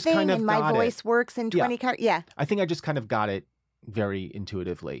think be a I good just thing, kind of and my got voice it. works in Yeah. 20 characters? Yeah. I think I just kind of got it very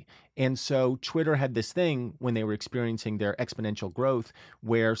intuitively. And so Twitter had this thing when they were experiencing their exponential growth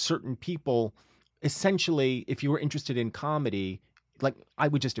where certain people, essentially, if you were interested in comedy, like I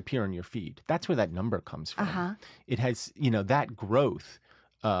would just appear on your feed. That's where that number comes from. It has, that growth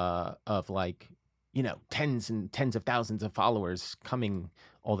of like, tens and tens of thousands of followers coming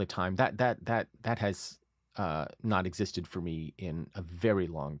all the time. That has not existed for me in a very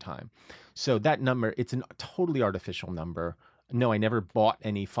long time. So that number, it's a totally artificial number. No, I never bought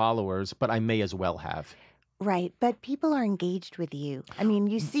any followers, but I may as well have. Right, but people are engaged with you. I mean,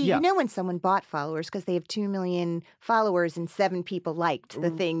 you see, Yeah. you know when someone bought followers because they have 2 million followers and 7 people liked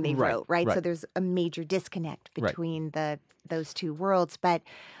the thing they Right, wrote, right? right. So there's a major disconnect Right. between those two worlds. But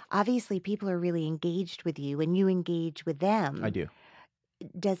obviously, people are really engaged with you, and you engage with them. I do.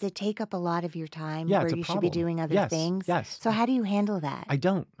 Does it take up a lot of your time Yeah, where it's a you should be problem. doing other Yes, things? yes. So how do you handle that? I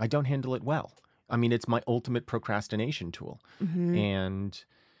don't handle it well. I mean, it's my ultimate procrastination tool. And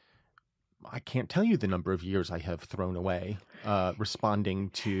I can't tell you the number of years I have thrown away responding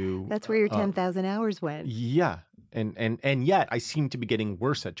to. That's where your 10,000 hours went. Yeah, and yet I seem to be getting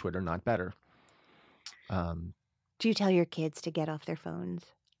worse at Twitter, not better. Do you tell your kids to get off their phones?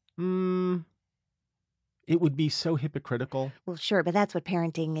 It would be so hypocritical. Well, sure, but that's what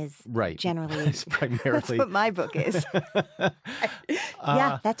parenting is Right. generally. It's primarily. That's what my book is.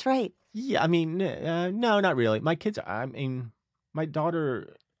 Yeah, that's right. Yeah, I mean, no, not really. My kids, my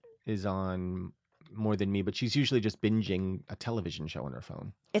daughter is on more than me, but she's usually just binging a television show on her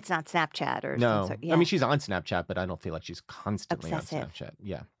phone. It's not Snapchat or No, some sort. Yeah. I mean, she's on Snapchat, but I don't feel like she's constantly Obsessive. on Snapchat.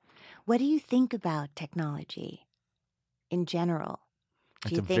 Yeah. What do you think about technology in general? Do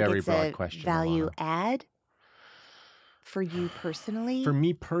It's you a think very it's broad a question, value Ilana. add for you personally? For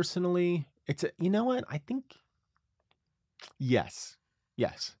me personally, you know what? I think, yes.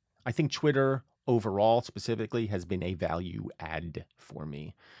 I think Twitter overall specifically has been a value add for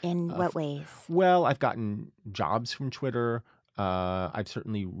me. In what ways? Well, I've gotten jobs from Twitter. I've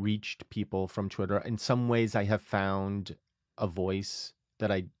certainly reached people from Twitter. In some ways, I have found a voice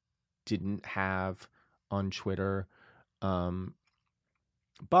that I didn't have on Twitter.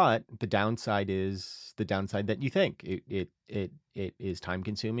 But the downside is the downside that you think. It is time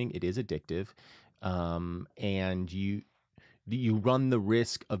consuming. It is addictive, and you run the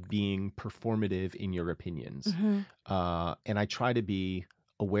risk of being performative in your opinions. And I try to be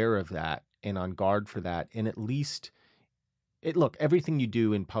aware of that and on guard for that. And at least, look, everything you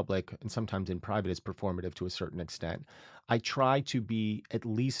do in public and sometimes in private is performative to a certain extent. I try to be at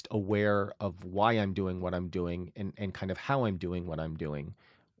least aware of why I'm doing what I'm doing and kind of how I'm doing what I'm doing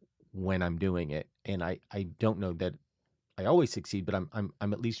when I'm doing it. And I don't know that I always succeed, but I'm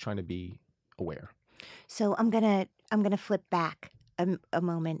at least trying to be aware. So I'm gonna flip back a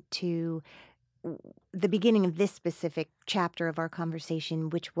moment to the beginning of this specific chapter of our conversation,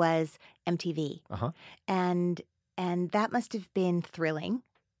 which was MTV, and that must have been thrilling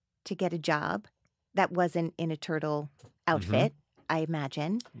to get a job that wasn't in a turtle outfit, I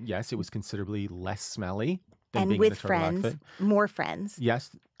imagine. Yes, it was considerably less smelly than And being with in a turtle friends, outfit. more friends.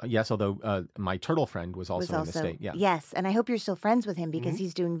 Yes. Although my turtle friend was also in the state. Yeah. Yes, and I hope you're still friends with him because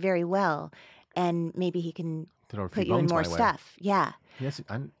he's doing very well, and maybe he can Throw a few put you in bones more my way. stuff. Yeah. Yes.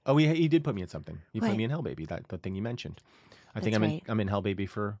 He did put me in something. He What? put me in Hell Baby, the thing you mentioned. I think That's I'm right. I'm in Hell Baby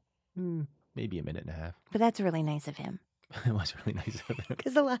for maybe a minute and a half. But that's really nice of him It was really nice of him.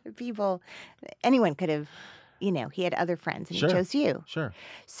 because a lot of people, anyone could have, he had other friends and Sure. he chose you. Sure.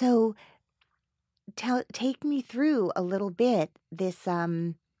 So take me through a little bit this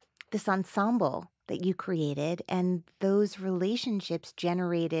ensemble that you created, and those relationships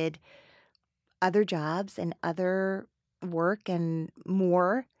generated other jobs and other work and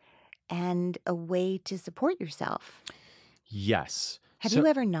more, and a way to support yourself. Yes. Have So- you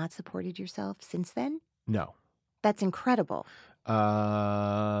ever not supported yourself since then? No. That's incredible.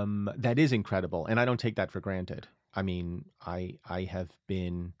 That is incredible, and I don't take that for granted. I mean, I have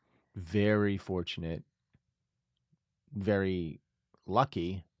been very fortunate, very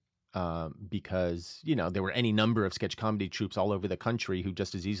lucky, because there were any number of sketch comedy troupes all over the country who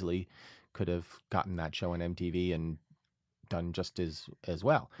just as easily could have gotten that show on MTV and done just as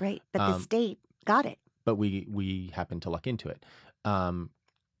well. Right. But the state got it. But we happened to luck into it, and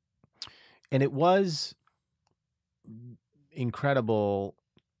it was incredible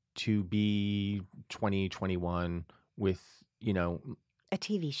to be 20, 21 with, you know, A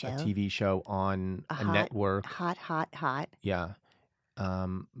TV show. a TV show on a network. Hot. Yeah.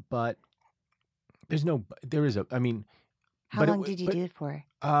 But there is a, I mean, How long did you do it for?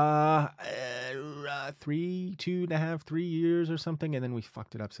 2.5, 3 years or something. And then we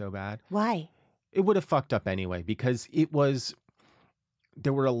fucked it up so bad. Why? It would have fucked up anyway, because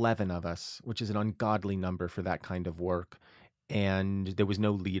there were 11 of us, which is an ungodly number for that kind of work. And there was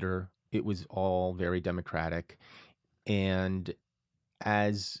no leader. It was all very democratic. And so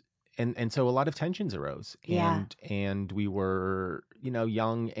a lot of tensions arose. Yeah. And we were,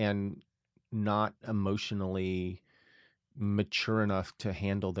 young and not emotionally mature enough to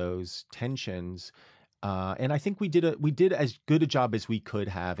handle those tensions. And I think we did as good a job as we could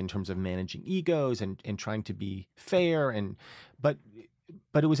have in terms of managing egos and trying to be fair, but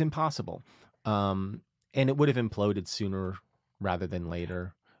it was impossible. And it would have imploded sooner rather than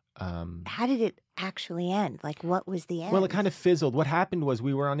later. How did it actually end? Like, what was the end? Well, it kind of fizzled. What happened was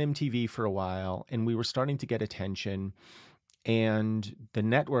we were on MTV for a while, and we were starting to get attention, and the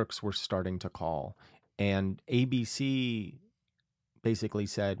networks were starting to call. And ABC basically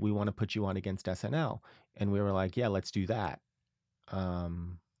said, we want to put you on against SNL. And we were like, yeah, let's do that.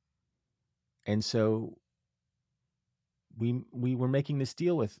 And so we were making this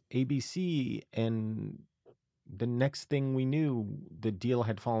deal with ABC, and the next thing we knew, the deal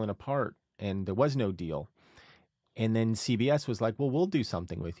had fallen apart and there was no deal. And then CBS was like, well, we'll do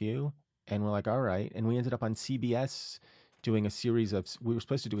something with you. And we're like, all right. And we ended up on CBS we were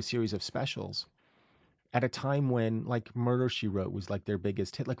supposed to do a series of specials at a time when like Murder, She Wrote was like their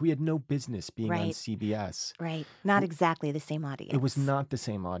biggest hit. Like we had no business being on CBS. Right. Not exactly the same audience. It was not the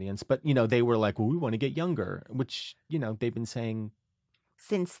same audience, but they were like, well, we want to get younger, which, they've been saying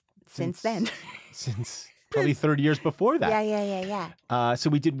since then. Since probably 30 years before that. Yeah. So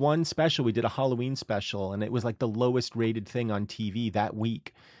we did one special. We did a Halloween special, and it was like the lowest rated thing on TV that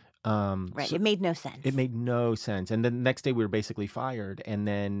week. Right. So it made no sense. It made no sense. And then the next day we were basically fired. And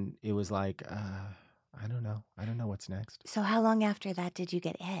then it was like, I don't know. I don't know what's next. So how long after that did you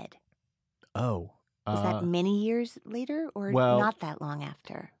get Ed? Oh. Was that many years later or not that long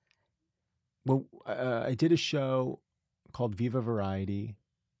after? Well, I did a show called Viva Variety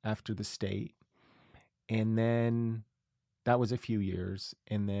after The State. And then that was a few years.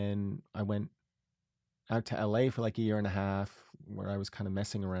 And then I went out to LA for like a year and a half where I was kind of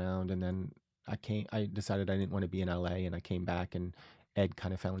messing around. And then I decided I didn't want to be in LA, and I came back, and Ed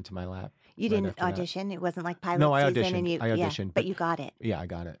kind of fell into my lap. You didn't audition? That. It wasn't like pilot season? I auditioned. Yeah, but you got it. Yeah, I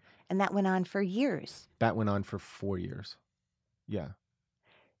got it. And that went on for years. That went on for 4 years. Yeah.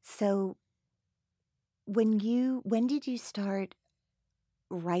 So when did you start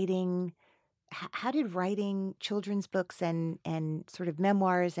writing? How did writing children's books and sort of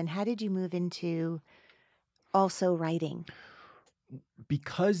memoirs, and how did you move into also writing?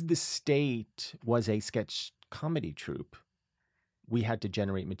 Because The State was a sketch comedy troupe, we had to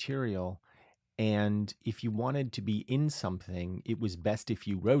generate material. And if you wanted to be in something, it was best if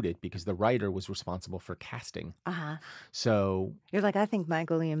you wrote it, because the writer was responsible for casting. So you're like, I think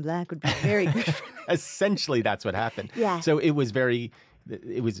Michael Ian Black would be very good. Essentially, that's what happened. Yeah. So The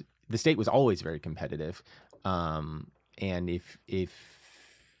State was always very competitive. And if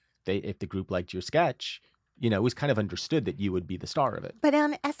the group liked your sketch, it was kind of understood that you would be the star of it. But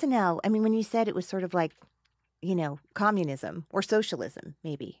on SNL, I mean, when you said it was sort of like, communism or socialism,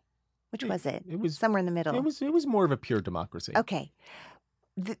 maybe. Which was it? It was somewhere in the middle. It was more of a pure democracy. Okay.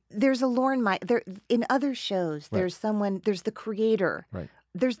 There's a Lorne there in other shows. Right. There's the creator. Right.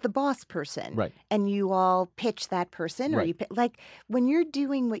 There's the boss person. Right. And you all pitch that person, or right. like when you're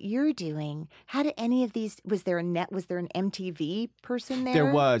doing what you're doing. How do any of these? Was there an MTV person there?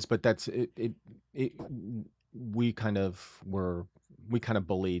 There was, but that's it. We kind of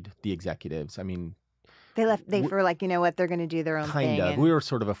bullied the executives. I mean. They were like, you know what, they're going to do their own thing. Kind of. We were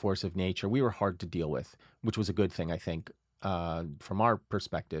sort of a force of nature. We were hard to deal with, which was a good thing, I think, from our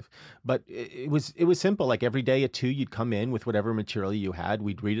perspective. But it was simple. Like every day at 2, you'd come in with whatever material you had.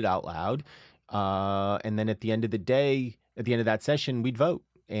 We'd read it out loud. And then at the end of the day, at the end of that session, we'd vote.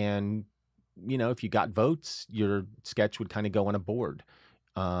 And, if you got votes, your sketch would kind of go on a board.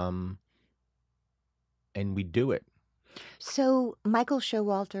 And we'd do it. So Michael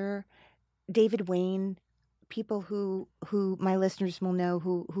Showalter, David Wayne, people who my listeners will know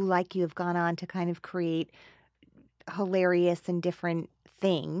who like you have gone on to kind of create hilarious and different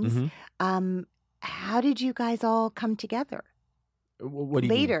things. Mm-hmm. How did you guys all come together? What do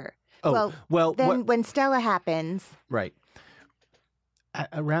you later? mean? Well, then when Stella happens, right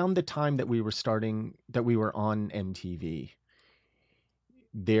around the time that we were on MTV,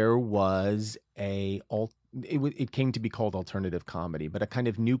 there was it came to be called alternative comedy, but a kind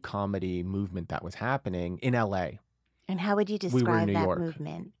of new comedy movement that was happening in LA. And how would you We were in describe New that York.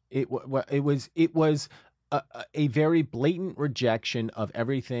 movement? It was a very blatant rejection of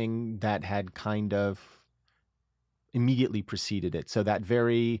everything that had kind of immediately preceded it. So that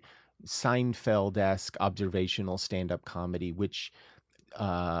very Seinfeld-esque observational stand-up comedy, which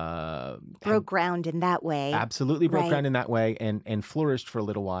Broke ground in that way. absolutely broke Right. ground in that way and flourished for a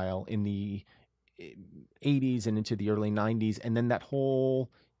little while in the 80s and into the early 90s. And then that whole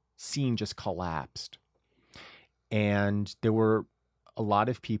scene just collapsed. And there were a lot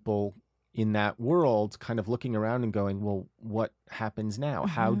of people in that world kind of looking around and going, well, what happens now?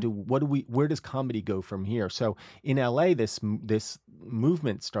 Where does comedy go from here? So in LA, this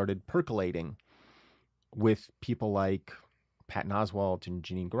movement started percolating with people like Patton Oswalt and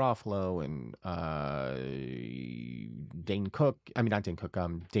Jeanine Garofalo and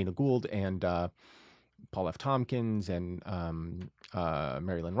Dana Gould and Paul F. Tompkins and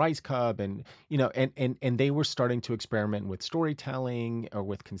Marilyn Rice Cub, and and they were starting to experiment with storytelling or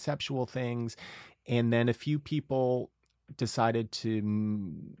with conceptual things, and then a few people decided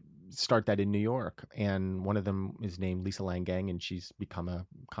to start that in New York, and one of them is named Lisa Langang, and she's become a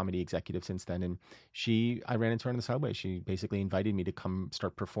comedy executive since then. And I ran into her on the subway. She basically invited me to come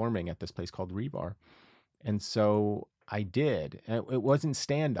start performing at this place called Rebar, and so I did. It wasn't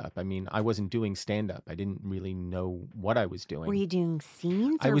stand-up. I mean, I wasn't doing stand-up. I didn't really know what I was doing. Were you doing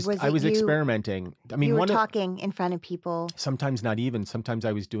scenes? I was experimenting. I mean, you were talking in front of people. Sometimes not even. Sometimes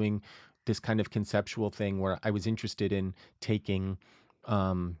I was doing this kind of conceptual thing where I was interested in taking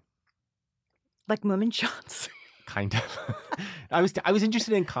like Moomin shots. Kind of. I was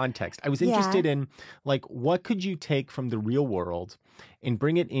interested in context. I was interested in, like, what could you take from the real world and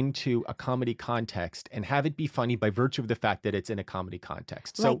bring it into a comedy context and have it be funny by virtue of the fact that it's in a comedy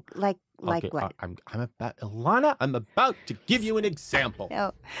context. So like okay, what? Ilana, I'm about to give you an example.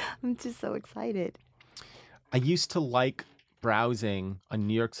 No, I'm just so excited. I used to like browsing on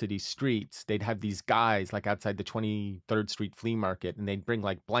New York City streets. They'd have these guys like outside the 23rd Street flea market, and they'd bring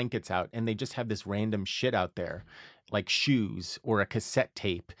like blankets out, and they just have this random shit out there, like shoes or a cassette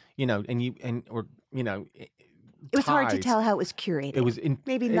tape, It was hard to tell how it was curated. It was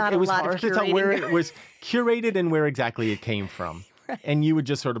maybe not a lot of curating. It was hard to tell where it was curated and where exactly it came from. Right. And you would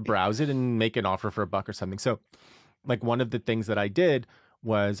just sort of browse it and make an offer for $1 or something. So, like, one of the things that I did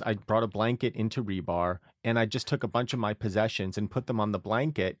was I brought a blanket into Rebar, and I just took a bunch of my possessions and put them on the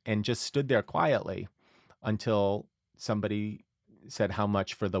blanket and just stood there quietly until somebody said how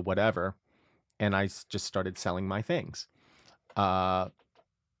much for the whatever, and I just started selling my things.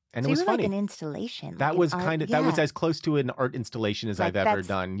 And so it was funny. Like an installation. That was that was as close to an art installation as I've ever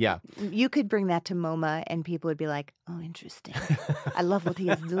done. Yeah. You could bring that to MoMA and people would be like, oh, interesting. I love what he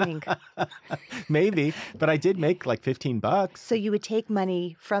is doing. Maybe, but I did make like $15. So you would take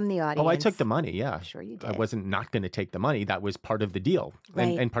money from the audience. Oh, I took the money. Yeah. I'm sure you did. I wasn't not going to take the money. That was part of the deal.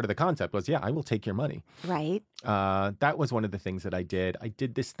 Right. And part of the concept was, I will take your money. Right. That was one of the things that I did. I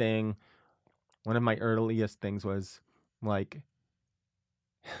did this thing. One of my earliest things was like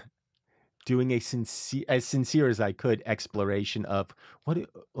doing as sincere as I could exploration of what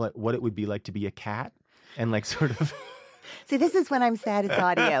it would be like to be a cat, and like sort of. See, this is when I'm sad it's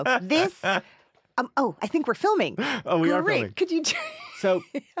audio. This. I think we're filming. Oh, we are filming. Could you? So,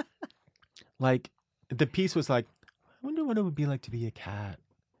 like, the piece was like, I wonder what it would be like to be a cat.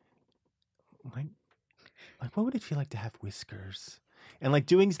 Like what would it feel like to have whiskers? And like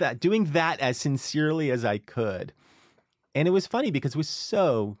doing that as sincerely as I could, and it was funny because it was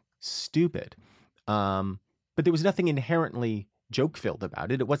so stupid, but there was nothing inherently joke-filled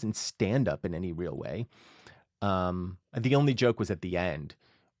about it. It wasn't stand-up in any real way. The only joke was at the end,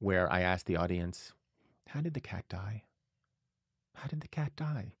 where I asked the audience, "How did the cat die? How did the cat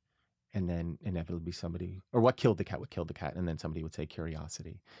die?" And then inevitably somebody, or what killed the cat? What killed the cat? And then somebody would say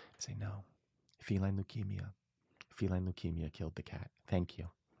curiosity. I'd say no, feline leukemia. Feline leukemia killed the cat. Thank you.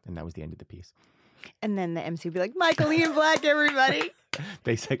 And that was the end of the piece. And then the MC would be like, Michael Ian Black, everybody.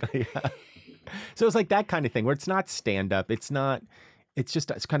 Basically, yeah. So it's like that kind of thing where it's not stand-up. It's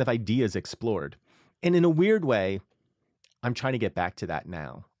kind of ideas explored. And in a weird way, I'm trying to get back to that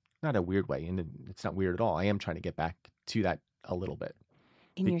now. Not a weird way, and it's not weird at all. I am trying to get back to that a little bit.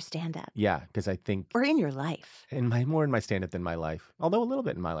 In your stand-up. Yeah, because I think... Or in your life. More in my stand-up than my life. Although a little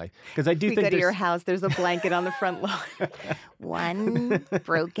bit in my life. Because I do think we go to your house, there's a blanket on the front lawn. One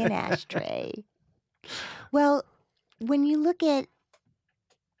broken ashtray. Well, when you look at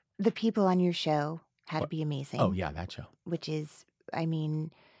the people on your show, How to Be Amazing. Oh, yeah, that show. Which is, I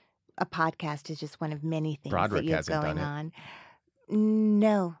mean, a podcast is just one of many things Broderick that you have hasn't going done it. on.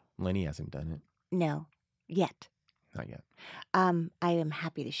 No, Lenny hasn't done it. no, yet. Not yet. I am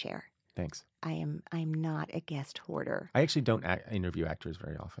happy to share. Thanks. I'm not a guest hoarder. I actually don't interview actors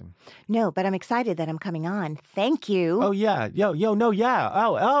very often. No, but I'm excited that I'm coming on. Thank you. Oh, yeah. No, yeah.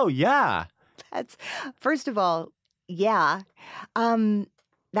 Oh, yeah. That's, first of all, yeah.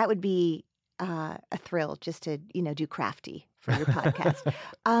 That would be a thrill just to, do crafty for your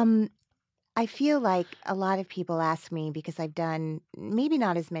podcast. I feel like a lot of people ask me, because I've done maybe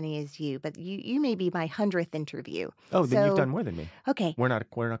not as many as you, but you may be my 100th interview. Oh, then you've done more than me. Okay. We're not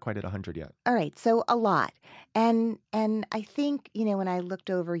quite at 100 yet. All right, so a lot. And I think, when I looked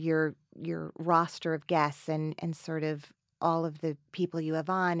over your roster of guests and sort of all of the people you have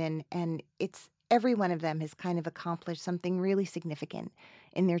on, and it's every one of them has kind of accomplished something really significant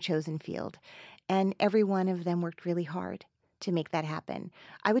in their chosen field. And every one of them worked really hard to make that happen.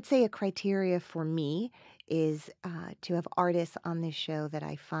 I would say a criteria for me is to have artists on this show that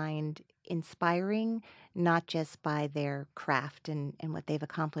I find inspiring, not just by their craft and what they've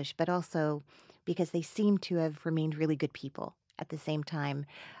accomplished, but also because they seem to have remained really good people at the same time.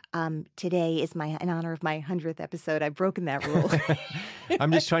 Today is in honor of my 100th episode. I've broken that rule.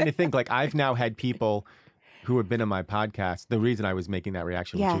 I'm just trying to think, like, I've now had people who have been on my podcast. The reason I was making that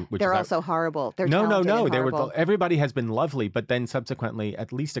reaction, which they're is also horrible. They're no. talented and They horrible. were. Everybody has been lovely, but then subsequently,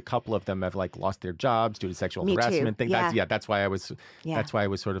 at least a couple of them have lost their jobs due to sexual Me harassment. too. That's why I was. Yeah. That's why I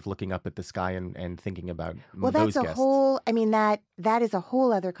was sort of looking up at the sky and thinking about Well, those that's a guests. whole. I mean, that is a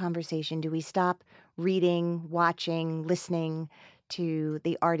whole other conversation. Do we stop reading, watching, listening to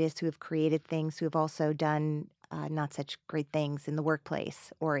the artists who have created things, who have also done not such great things in the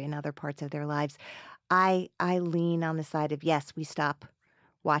workplace or in other parts of their lives? I lean on the side of, yes, we stop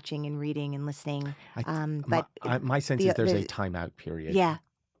watching and reading and listening. But my sense is there's a timeout period. Yeah.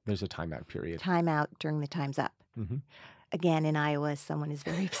 There's a timeout period. Timeout during the time's up. Mm-hmm. Again, in Iowa, someone is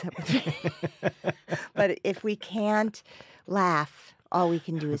very upset with me. But if we can't laugh, all we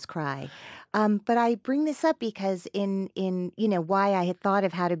can do is cry. But I bring this up because in why I had thought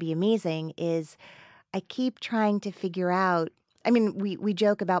of How to Be Amazing is I keep trying to figure out. I mean, we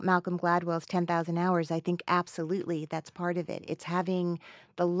joke about Malcolm Gladwell's 10,000 hours. I think absolutely that's part of it. It's having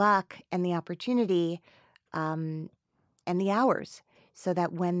the luck and the opportunity and the hours so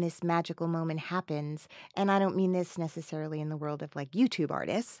that when this magical moment happens, and I don't mean this necessarily in the world of like YouTube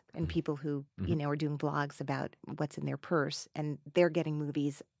artists and people who, are doing vlogs about what's in their purse, and they're getting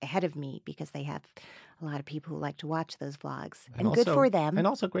movies ahead of me because they have a lot of people who like to watch those vlogs. And also, good for them. And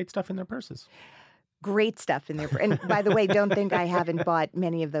also great stuff in their purses. Great stuff in there. And by the way, don't think I haven't bought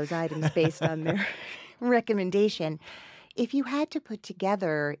many of those items based on their recommendation. If you had to put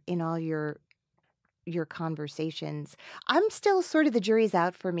together in all your conversations, I'm still sort of, the jury's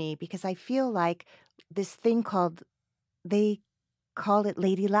out for me, because I feel like this thing they call it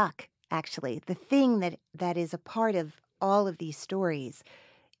Lady Luck, actually. The thing that is a part of all of these stories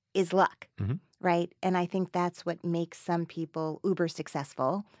is luck, right? And I think that's what makes some people uber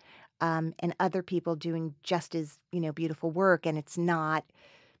successful. And other people doing just as, beautiful work, and it's not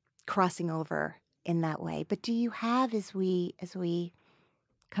crossing over in that way. But do you have, as we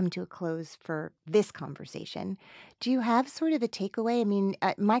come to a close for this conversation, do you have sort of a takeaway? I mean,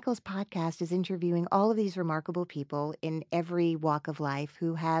 Michael's podcast is interviewing all of these remarkable people in every walk of life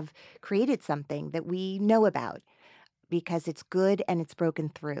who have created something that we know about because it's good and it's broken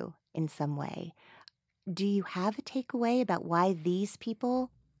through in some way. Do you have a takeaway about why these people?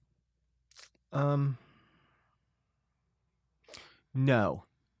 No.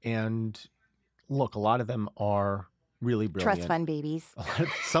 And look, a lot of them are really brilliant. Trust fund babies.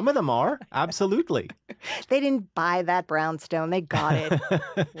 Some of them are, absolutely. They didn't buy that brownstone. They got it.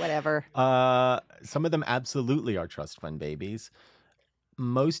 Whatever. Some of them absolutely are trust fund babies.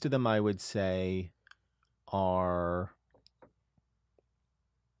 Most of them, I would say, there's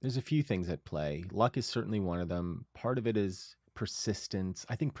a few things at play. Luck is certainly one of them. Part of it is persistence.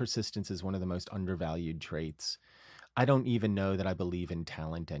 I think persistence is one of the most undervalued traits. I don't even know that I believe in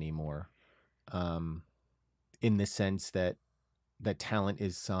talent anymore, in the sense that talent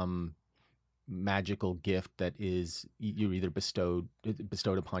is some magical gift that is you're either bestowed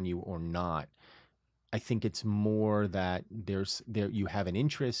upon you or not. I think it's more that you have an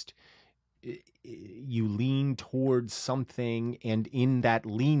interest, you lean towards something, and in that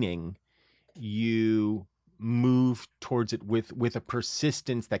leaning, you move towards it with a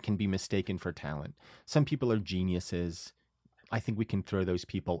persistence that can be mistaken for talent. Some people are geniuses. I think we can throw those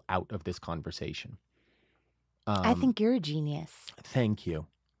people out of this conversation. I think you're a genius. Thank you.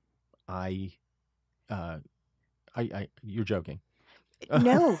 You're joking.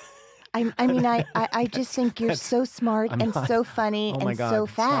 No, I mean, I just think you're so smart I'm and not. so funny Oh my and so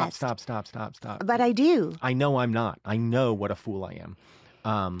God! fast. Stop! But I do. I know I'm not. I know what a fool I am.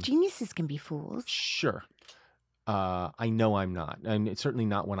 Geniuses can be fools. Sure. I know I'm not, and it's certainly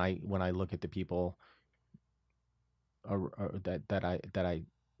not when I look at the people that I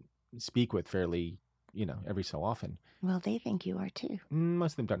speak with fairly, every so often. Well, they think you are too.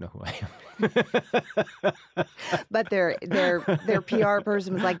 Most of them don't know who I am. But their PR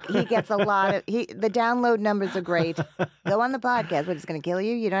person was like, he gets a lot of the download numbers are great. Go on the podcast, but it's going to kill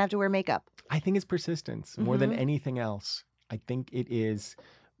you. You don't have to wear makeup. I think it's persistence more than anything else. I think it is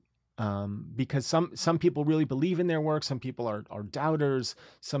because some people really believe in their work. Some people are doubters.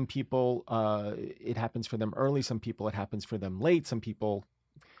 Some people it happens for them early. Some people it happens for them late. Some people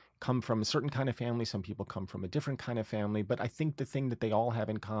come from a certain kind of family. Some people come from a different kind of family. But I think the thing that they all have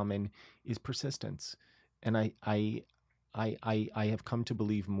in common is persistence. And I have come to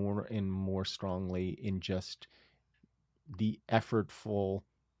believe more and more strongly in just the effortful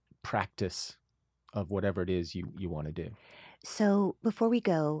practice of whatever it is you want to do. So before we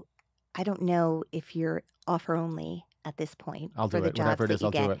go, I don't know if you're offer only at this point. I'll do it. Whatever it is, I'll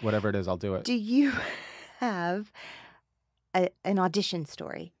do it. Whatever it is, I'll do it. Do you have an audition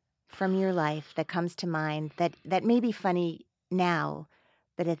story from your life that comes to mind that may be funny now,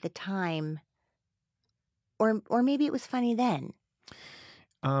 but at the time, or maybe it was funny then?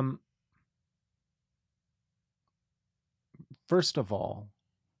 First of all,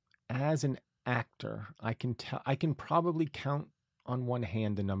 as an actor, I can probably count on one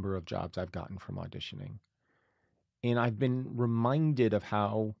hand the number of jobs I've gotten from auditioning. And I've been reminded of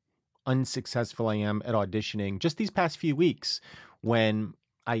how unsuccessful I am at auditioning just these past few weeks when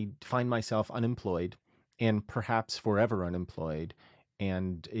I find myself unemployed and perhaps forever unemployed.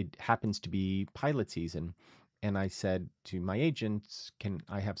 And it happens to be pilot season. And I said to my agents, can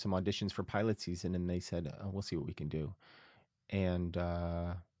I have some auditions for pilot season? And they said, we'll see what we can do. And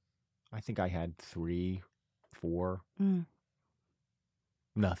I think I had 3, 4,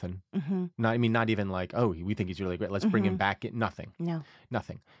 nothing. Not even like, oh, we think he's really great. Let's bring him back. Nothing. No.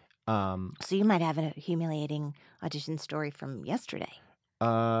 Nothing. So you might have a humiliating audition story from yesterday.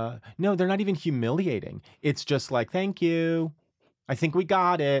 No, they're not even humiliating. It's just like, thank you. I think we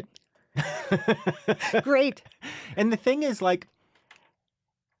got it. Great. And the thing is, like,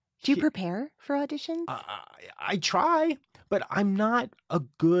 do you prepare for auditions? I try, but I'm not a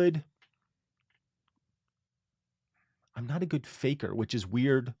good faker, which is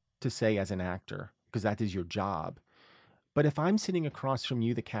weird to say as an actor because that is your job. But if I'm sitting across from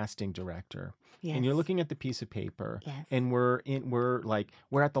you, the casting director, and you're looking at the piece of paper, and we're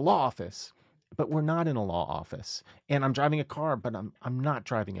at the law office, but we're not in a law office, and I'm driving a car, but I'm not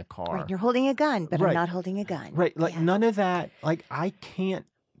driving a car. Right, you're holding a gun, but I'm not holding a gun. Right, like none of that. Like I can't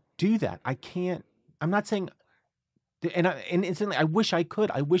do that. I can't. I'm not saying. And instantly, I wish I could.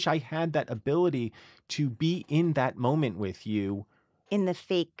 I wish I had that ability to be in that moment with you. In the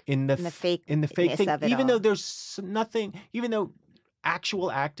fake thing, even though there's nothing, even though actual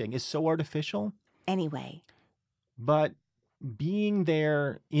acting is so artificial. Anyway. But being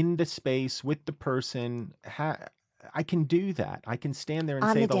there in the space with the person, I can do that. I can stand there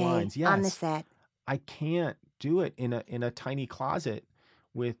and say the lines. Yes. On the set. I can't do it in a tiny closet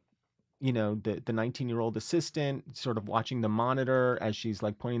with, the 19-year-old assistant sort of watching the monitor as she's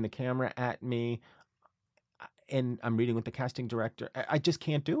like pointing the camera at me. And I'm reading with the casting director. I just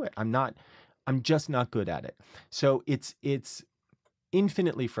can't do it. I'm just not good at it. So it's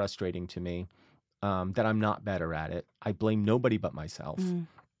infinitely frustrating to me that I'm not better at it. I blame nobody but myself.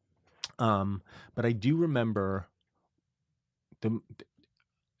 But I do remember an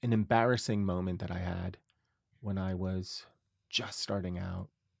embarrassing moment that I had when I was just starting out,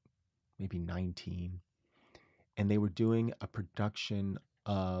 maybe 19, and they were doing a production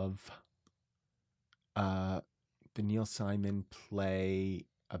of the Neil Simon play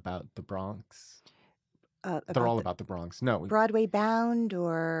about the Bronx. They're all about the Bronx. No. Broadway Bound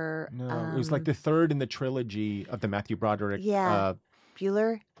or... No, it was like the third in the trilogy of the Matthew Broderick.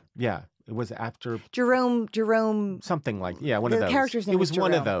 Bueller? Yeah, it was after... Jerome... Something like, one of those. The character's name was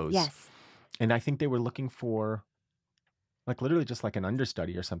one of those. Yes. And I think they were looking for, like literally just like an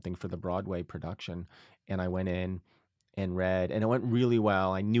understudy or something for the Broadway production. And I went in and read, and it went really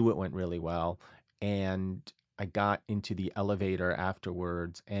well. I knew it went really well. And I got into the elevator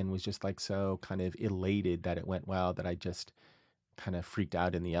afterwards and was just like so kind of elated that it went well that I just kind of freaked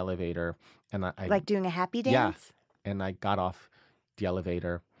out in the elevator. And I like doing a happy dance? Yeah. And I got off the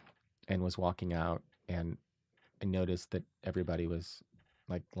elevator and was walking out, and I noticed that everybody was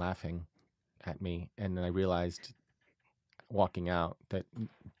like laughing at me. And then I realized, walking out that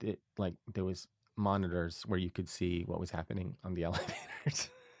like there was monitors where you could see what was happening on the elevators.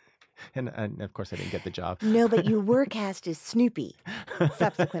 And of course I didn't get the job. No, but you were cast as Snoopy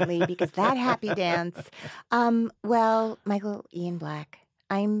subsequently because that happy dance. Well, Michael Ian Black,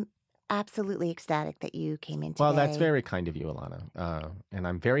 I'm absolutely ecstatic that you came in today. Well, that's very kind of you, Ilana. And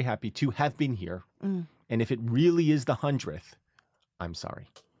I'm very happy to have been here. Mm. And if it really is the 100th, I'm sorry.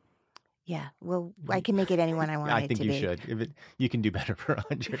 Yeah, well, I can make it anyone I want I it think to you be. should. You can do better for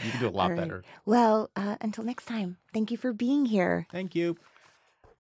 100. You can do a lot All right. better. Well, until next time, thank you for being here. Thank you.